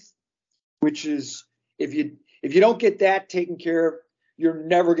length, which is if you don't get that taken care of, you're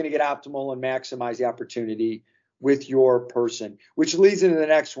never going to get optimal and maximize the opportunity with your person, which leads into the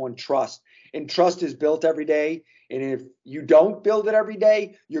next one, trust. And trust is built every day. And if you don't build it every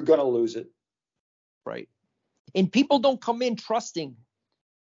day, you're going to lose it. Right. And people don't come in trusting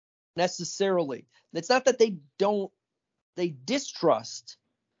necessarily. It's not that they distrust,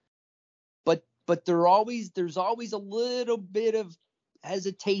 but there's always a little bit of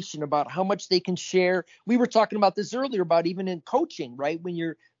hesitation about how much they can share. We were talking about this earlier about even in coaching, right? When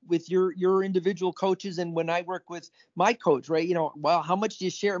you're with your individual coaches, and when I work with my coach, right? Well, how much do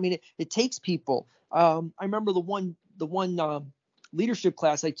you share? I mean, it takes people. I remember the one leadership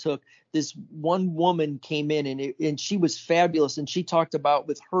class I took, this one woman came in and she was fabulous. And she talked about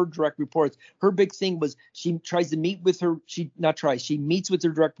with her direct reports, her big thing was she tries to meet with her. She meets with her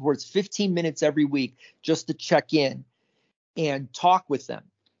direct reports 15 minutes every week just to check in and talk with them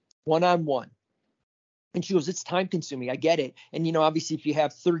one-on-one. And she goes, it's time consuming. I get it. And, obviously if you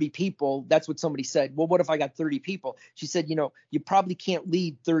have 30 people, that's what somebody said. Well, what if I got 30 people? She said, you probably can't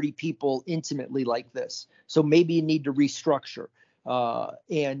lead 30 people intimately like this. So maybe you need to restructure.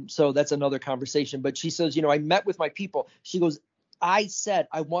 And so that's another conversation. But she says, I met with my people. She goes, I said,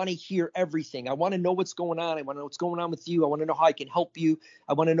 I want to hear everything. I want to know what's going on. I want to know what's going on with you. I want to know how I can help you.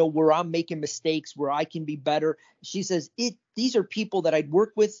 I want to know where I'm making mistakes, where I can be better. She says, these are people that I'd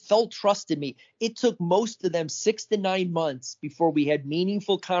worked with, felt trusted me. It took most of them 6 to 9 months before we had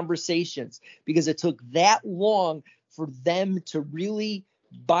meaningful conversations, because it took that long for them to really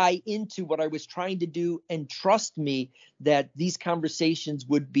buy into what I was trying to do and trust me that these conversations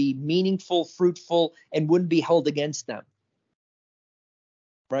would be meaningful, fruitful, and wouldn't be held against them.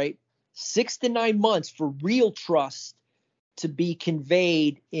 Right? 6 to 9 months for real trust to be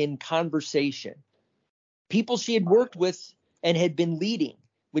conveyed in conversation. People she had worked with and had been leading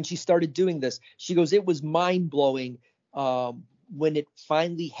when she started doing this. She goes, it was mind blowing when it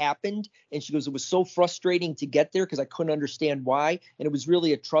finally happened. And she goes, it was so frustrating to get there because I couldn't understand why. And it was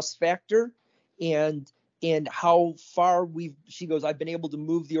really a trust factor. And how far she goes, I've been able to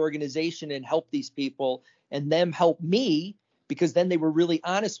move the organization and help these people and them help me, because then they were really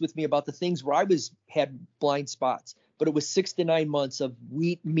honest with me about the things where I had blind spots. But it was 6 to 9 months of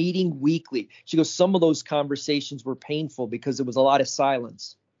meeting weekly. She goes, some of those conversations were painful because it was a lot of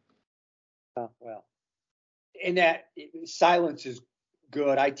silence. Well, and that silence is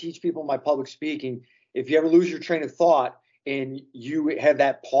good. I teach people in my public speaking, if you ever lose your train of thought and you have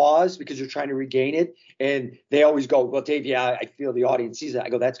that pause because you're trying to regain it, and they always go, well, Dave, yeah, I feel the audience sees it. I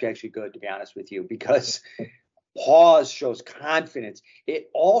go, that's actually good, to be honest with you, because pause shows confidence. It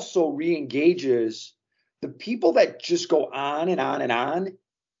also re-engages the people that just go on and on and on.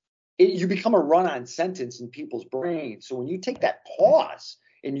 You become a run-on sentence in people's brains. So when you take that pause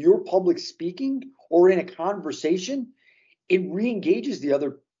in your public speaking or in a conversation, it re-engages the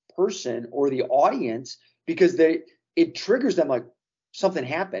other person or the audience, because it triggers them like something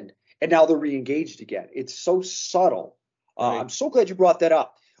happened, and now they're re-engaged again. It's so subtle. Right. I'm so glad you brought that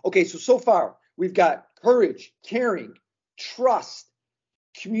up. Okay, so far we've got courage, caring, trust,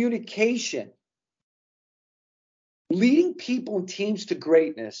 communication. Leading people and teams to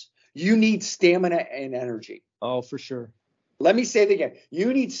greatness, you need stamina and energy. Oh, for sure. Let me say it again.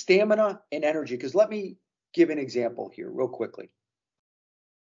 You need stamina and energy, because let me give an example here real quickly.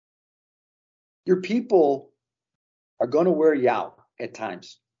 Your people are going to wear you out at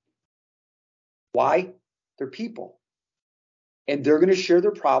times. Why? They're people. and they're going to share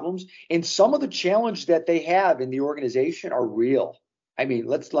their problems. And some of the challenge that they have in the organization are real. I mean,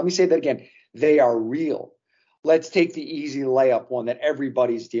 let me say that again. They are real. Let's take the easy layup one that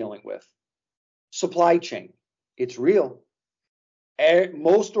everybody's dealing with. Supply chain. It's real.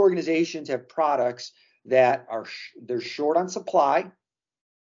 Most organizations have products that they're short on supply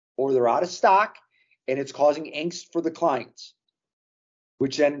or they're out of stock, and it's causing angst for the clients,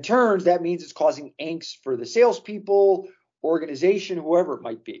 which then in turn, that means it's causing angst for the salespeople, organization, whoever it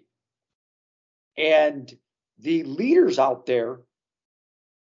might be. And the leaders out there,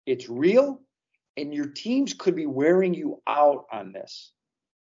 it's real, and your teams could be wearing you out on this.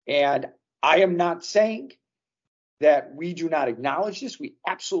 And I am not saying that we do not acknowledge this. We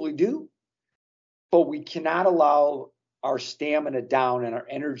absolutely do. But we cannot allow our stamina down and our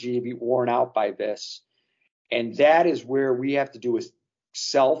energy to be worn out by this. And that is where we have to do a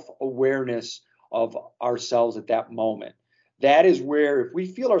self-awareness of ourselves at that moment. That is where if we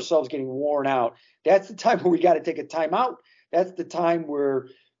feel ourselves getting worn out, that's the time where we got to take a time out. That's the time where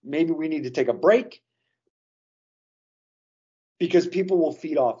maybe we need to take a break, because people will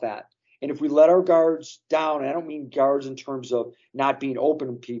feed off that. And if we let our guards down, and I don't mean guards in terms of not being open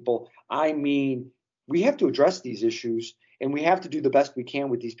to people, I mean we have to address these issues, and we have to do the best we can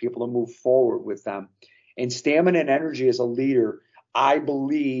with these people to move forward with them. And stamina and energy as a leader, I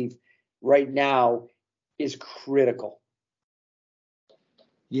believe right now is critical.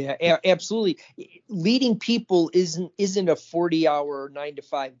 Yeah, absolutely. Leading people isn't a 40-hour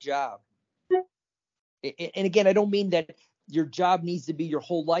 9-to-5 job. And again, I don't mean that your job needs to be your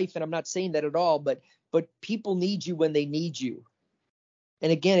whole life, and I'm not saying that at all, but people need you when they need you.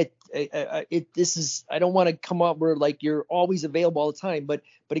 And again, this is, I don't want to come up where like you're always available all the time, but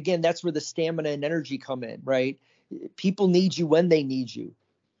again, that's where the stamina and energy come in, right? People need you when they need you,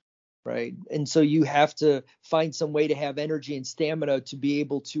 right? And so you have to find some way to have energy and stamina to be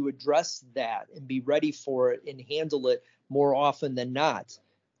able to address that and be ready for it and handle it more often than not.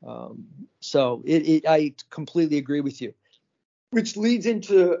 So I completely agree with you. Which leads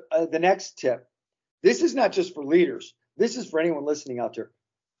into the next tip. This is not just for leaders. This is for anyone listening out there.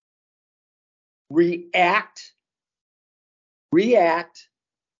 React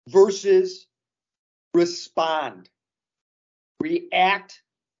versus respond. React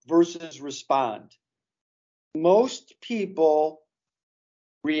versus respond. Most people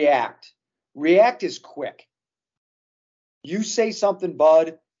react. React is quick. You say something,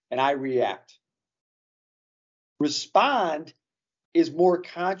 bud, and I react. Respond is more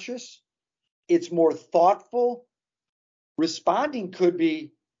conscious. It's more thoughtful. Responding could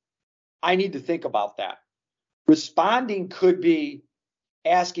be, I need to think about that. Responding could be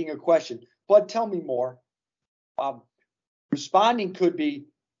asking a question, bud, tell me more. Responding could be,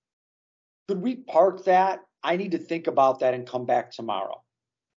 could we park that? I need to think about that and come back tomorrow.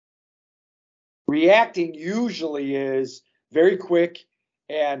 Reacting usually is very quick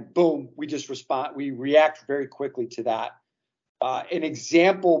and boom, we just respond. We react very quickly to that. An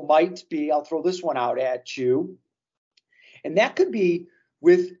example might be, I'll throw this one out at you, and that could be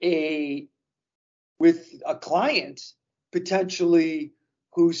with a client potentially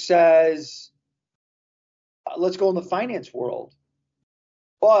who says, let's go in the finance world,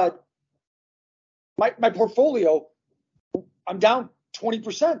 but my portfolio, I'm down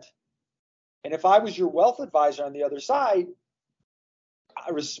 20%. And if I was your wealth advisor on the other side,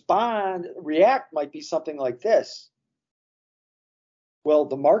 react might be something like this. Well,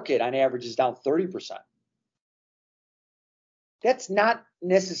 the market on average is down 30%. That's not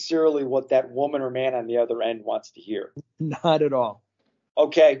necessarily what that woman or man on the other end wants to hear. Not at all.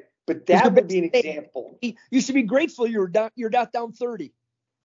 Okay, but that would be an example. You should be grateful you're not down 30.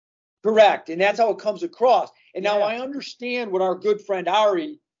 Correct, and that's how it comes across. And now I understand what our good friend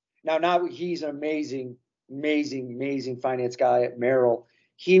Ari, now he's an amazing finance guy at Merrill.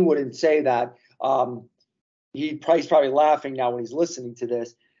 He wouldn't say that. He's probably laughing now when he's listening to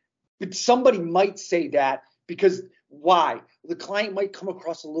this. But somebody might say that because why? The client might come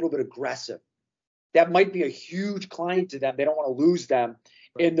across a little bit aggressive. That might be a huge client to them. They don't want to lose them.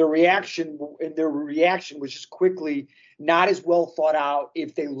 Right. And their reaction was just quickly not as well thought out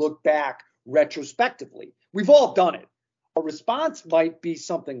if they look back retrospectively. We've all done it. A response might be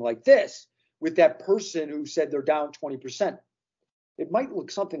something like this with that person who said they're down 20%. It might look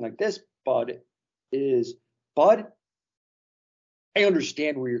something like this, Bud, I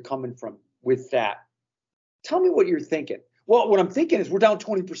understand where you're coming from with that. Tell me what you're thinking. Well, what I'm thinking is we're down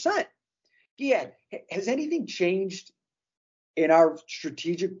 20%. Yeah. Has anything changed in our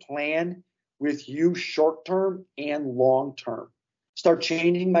strategic plan with you short term and long term? Start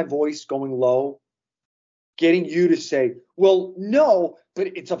changing my voice, going low. getting you to say, well, no, but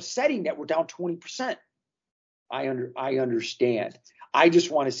it's upsetting that we're down 20%. I understand. I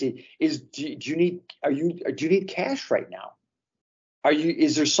just want to see, do you need cash right now?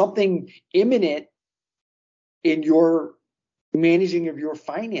 Is there something imminent in your managing of your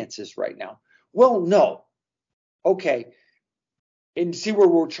finances right now? Well, no. Okay. And see where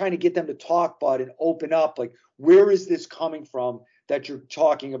we're trying to get them to talk, Bud, and open up. Like, where is this coming from that you're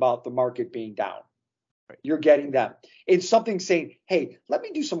talking about the market being down? Right. You're getting them. It's something saying, hey, let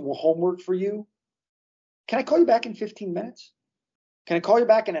me do some homework for you. Can I call you back in 15 minutes? Can I call you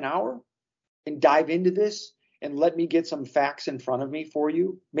back in an hour and dive into this and let me get some facts in front of me for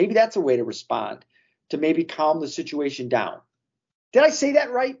you? Maybe that's a way to respond, to maybe calm the situation down. Did I say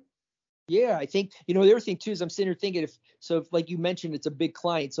that right? Yeah, I think, the other thing too is I'm sitting here thinking if like you mentioned, it's a big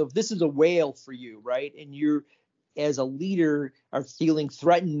client. So if this is a whale for you, right, and you're as a leader are feeling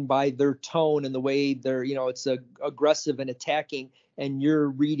threatened by their tone and the way they're, it's aggressive and attacking, and you're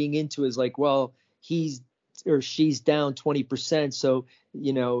reading into it as like, well, he's or she's down 20%. So,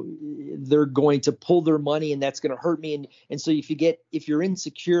 they're going to pull their money and that's going to hurt me. And so if you're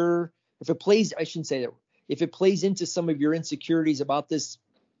insecure, if it plays into some of your insecurities about this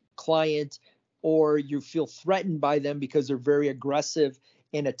client, or you feel threatened by them because they're very aggressive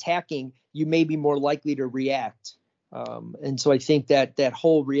and attacking, you may be more likely to react. And so I think that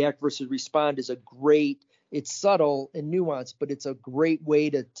whole react versus respond is it's subtle and nuanced, but it's a great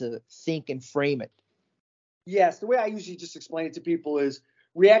way to think and frame it. Yes, the way I usually just explain it to people is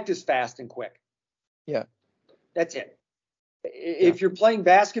react is fast and quick. Yeah. That's it. If you're playing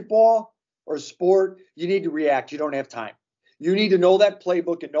basketball or sport, you need to react. You don't have time. You need to know that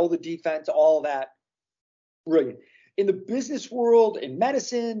playbook and know the defense, all that. Brilliant. In the business world, in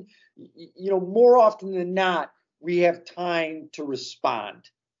medicine, more often than not, we have time to respond.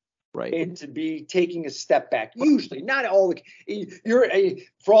 Right. And to be taking a step back. Usually, not all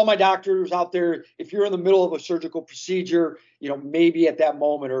for all my doctors out there, if you're in the middle of a surgical procedure, maybe at that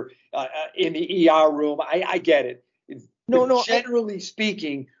moment or in the ER room, I get it. No. Generally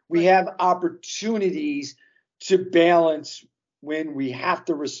speaking, we have opportunities to balance when we have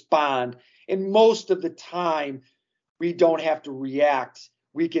to respond. And most of the time, we don't have to react.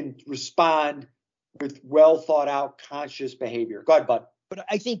 We can respond with well thought out, conscious behavior. Go ahead, Bud. But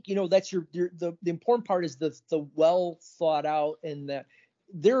I think, that's the important part is the well thought out, and that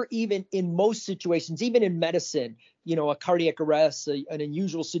they're even in most situations, even in medicine, a cardiac arrest, an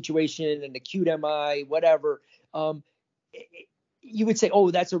unusual situation, an acute MI, whatever. You would say,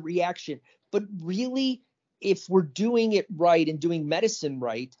 oh, that's a reaction. But really, if we're doing it right and doing medicine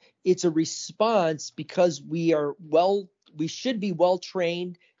right, it's a response because we should be well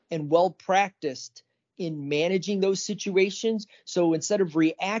trained and well practiced in managing those situations. So instead of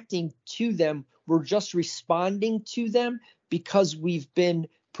reacting to them, we're just responding to them because we've been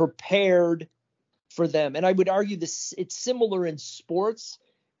prepared for them. And I would argue it's similar in sports,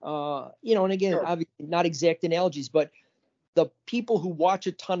 and again, Sure. Obviously not exact analogies, but the people who watch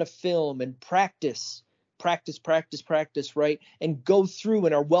a ton of film and practice, right, and go through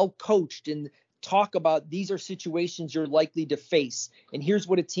and are well coached and talk about these are situations you're likely to face, and here's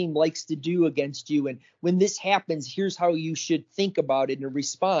what a team likes to do against you, and when this happens, here's how you should think about it and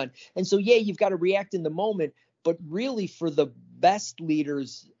respond. And so, you've got to react in the moment, but really for the best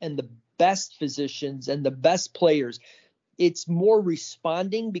leaders and the best physicians and the best players, it's more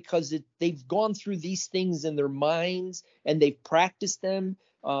responding because they've gone through these things in their minds and they've practiced them.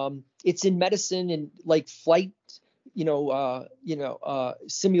 It's in medicine and like flight,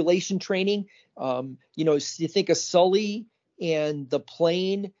 simulation training. You think of Sully and the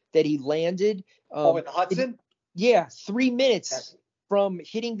plane that he landed. In the Hudson? 3 minutes from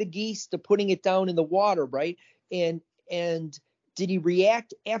hitting the geese to putting it down in the water, right? And did he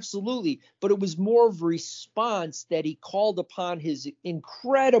react? Absolutely. But it was more of a response that he called upon his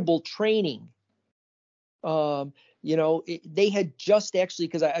incredible training. They had just actually,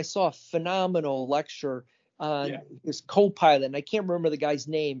 because I saw a phenomenal lecture on his co-pilot, and I can't remember the guy's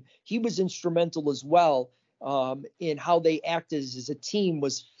name. He was instrumental as well in how they acted as a team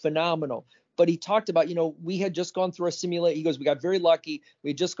was phenomenal. But he talked about, we had just gone through a simulation. He goes, we got very lucky.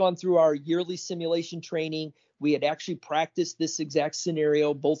 We had just gone through our yearly simulation training. We had actually practiced this exact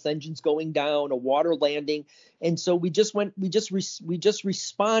scenario, both engines going down, a water landing. And so we just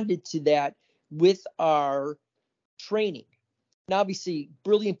responded to that with our training. And obviously,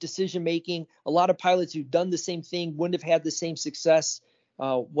 brilliant decision making. A lot of pilots who've done the same thing wouldn't have had the same success,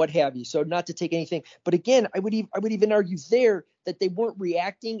 what have you. So not to take anything, but again, I would even argue there that they weren't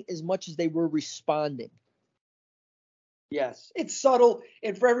reacting as much as they were responding. Yes, it's subtle,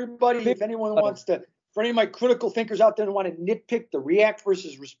 and for everybody, if anyone wants to For any of my critical thinkers out there who want to nitpick the react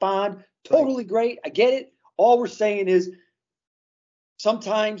versus respond, totally great. I get it. All we're saying is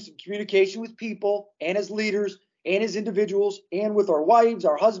sometimes in communication with people and as leaders and as individuals and with our wives,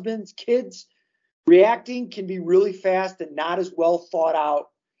 our husbands, kids, reacting can be really fast and not as well thought out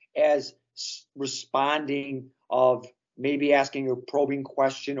as responding of maybe asking a probing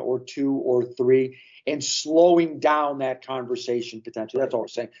question or two or three and slowing down that conversation potentially. That's all we're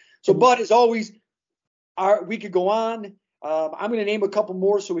saying. So, Bud, as always, we could go on. I'm going to name a couple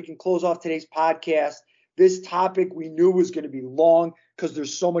more so we can close off today's podcast. This topic we knew was going to be long because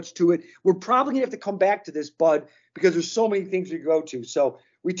there's so much to it. We're probably going to have to come back to this, Bud, because there's so many things we go to. So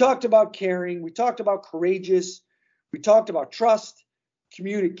we talked about caring. We talked about courageous. We talked about trust,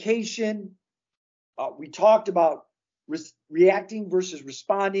 communication. We talked about reacting versus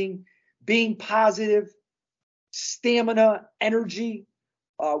responding, being positive, stamina, energy.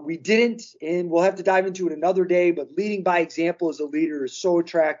 We didn't, and we'll have to dive into it another day, but leading by example as a leader is so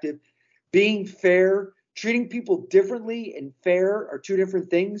attractive. Being fair, treating people differently and fair are two different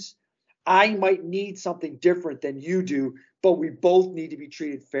things. I might need something different than you do, but we both need to be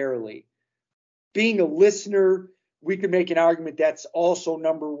treated fairly. Being a listener, we could make an argument that's also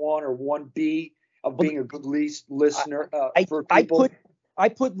number one or 1B of being a good listener for people. I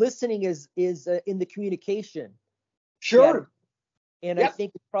put listening is in the communication. Sure. And I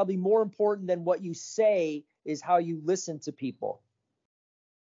think it's probably more important than what you say is how you listen to people.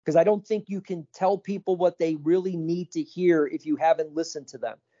 Because I don't think you can tell people what they really need to hear if you haven't listened to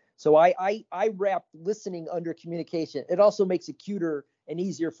them. So I wrap listening under communication. It also makes it cuter and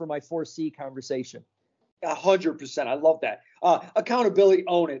easier for my 4C conversation. 100%. I love that. Accountability,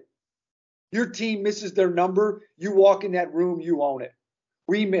 own it. Your team misses their number. You walk in that room, you own it.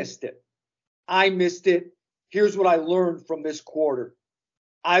 We missed it. I missed it. Here's what I learned from this quarter.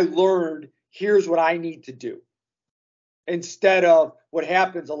 I learned here's what I need to do. Instead of what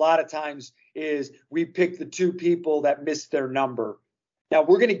happens a lot of times is we pick the two people that missed their number. Now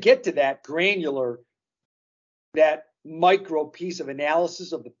we're going to get to that granular, that micro piece of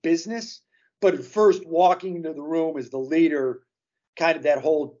analysis of the business. But at first, walking into the room as the leader, kind of that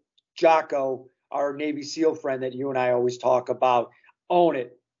whole Jocko, our Navy SEAL friend that you and I always talk about, own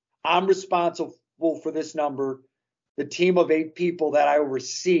it. I'm responsible for this number. The team of 8 people that I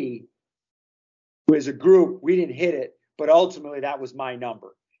oversee, as a group, we didn't hit it, but ultimately that was my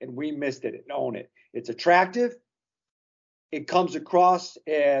number, and we missed it. And own it. It's attractive. It comes across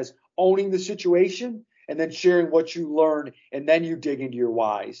as owning the situation and then sharing what you learned, and then you dig into your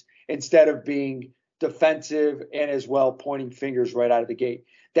whys instead of being defensive and as well pointing fingers right out of the gate.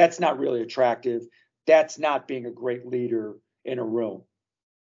 That's not really attractive. That's not being a great leader in a room.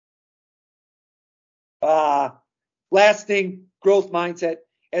 Last thing, growth mindset.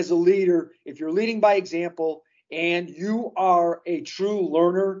 As a leader, if you're leading by example and you are a true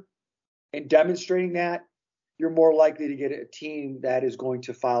learner and demonstrating that, you're more likely to get a team that is going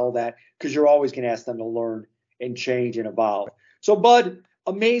to follow that because you're always going to ask them to learn and change and evolve. So, Bud,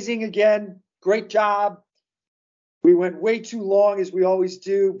 amazing again. Great job. We went way too long as we always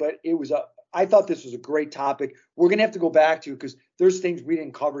do, but I thought this was a great topic. We're going to have to go back to because there's things we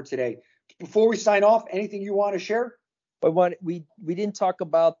didn't cover today. Before we sign off, anything you want to share? We didn't talk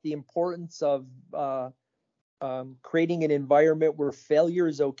about the importance of creating an environment where failure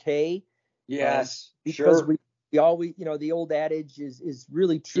is okay. Yes, because sure. we always, the old adage is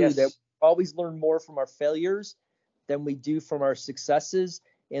really true that we always learn more from our failures than we do from our successes.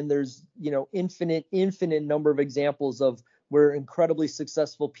 And there's, infinite number of examples of where incredibly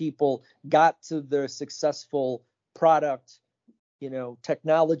successful people got to their successful product,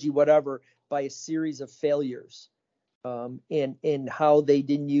 technology, whatever, by a series of failures. And how they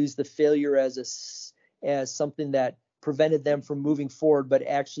didn't use the failure as something that prevented them from moving forward, but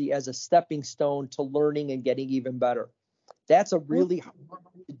actually as a stepping stone to learning and getting even better. That's a really hard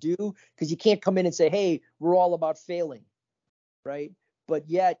thing to do because you can't come in and say, hey, we're all about failing, right? But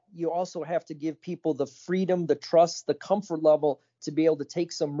yet you also have to give people the freedom, the trust, the comfort level to be able to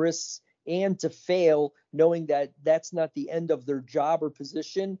take some risks and to fail, knowing that that's not the end of their job or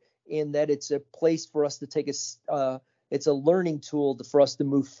position and that it's a place for us to take it's a learning tool for us to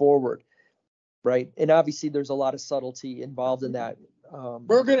move forward. Right. And obviously there's a lot of subtlety involved in that.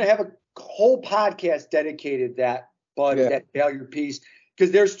 We're going to have a whole podcast dedicated that failure piece,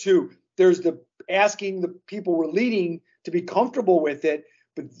 because there's two. There's the asking the people we're leading to be comfortable with it.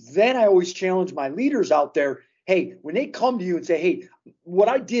 But then I always challenge my leaders out there. Hey, when they come to you and say, hey, what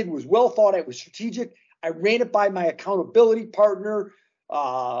I did was well thought, it was strategic. I ran it by my accountability partner,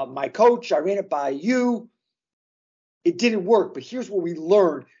 my coach. I ran it by you. It didn't work. But here's what we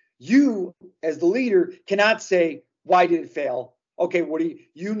learned. You, as the leader, cannot say, why did it fail? Okay,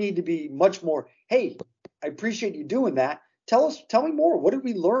 you need to be much more, hey, I appreciate you doing that. Tell me more. What did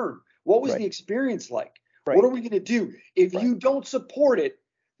we learn? What was the experience like? What are we going to do? If you don't support it,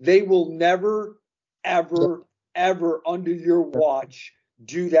 they will never, ever, ever under your watch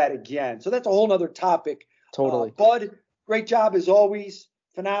do that again. So that's a whole nother topic. Totally. Bud, great job as always.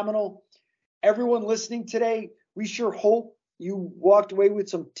 Phenomenal. Everyone listening today, we sure hope you walked away with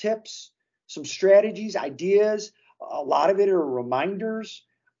some tips, some strategies, ideas. A lot of it are reminders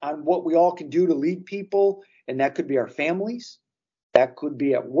on what we all can do to lead people. And that could be our families. That could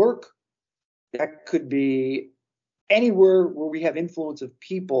be at work. That could be anywhere where we have influence of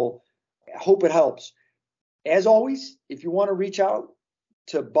people. I hope it helps. As always, if you want to reach out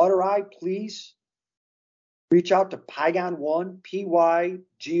to Bud or I, please reach out to Pygon1,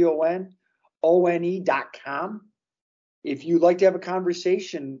 PYGONONE.com. If you'd like to have a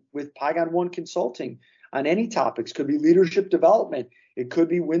conversation with Pygon1 Consulting on any topics, could be leadership development, it could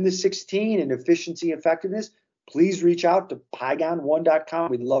be Win the 16 and efficiency effectiveness, please reach out to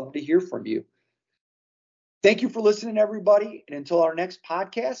Pygon1.com. We'd love to hear from you. Thank you for listening, everybody. And until our next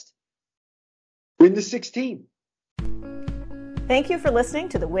podcast, Win the 16. Thank you for listening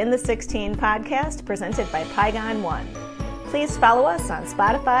to the Win the 16 podcast presented by Pygon 1. Please follow us on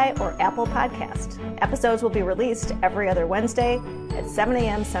Spotify or Apple Podcast. Episodes will be released every other Wednesday at 7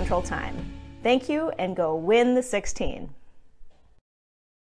 a.m. Central Time. Thank you, and go win the 16.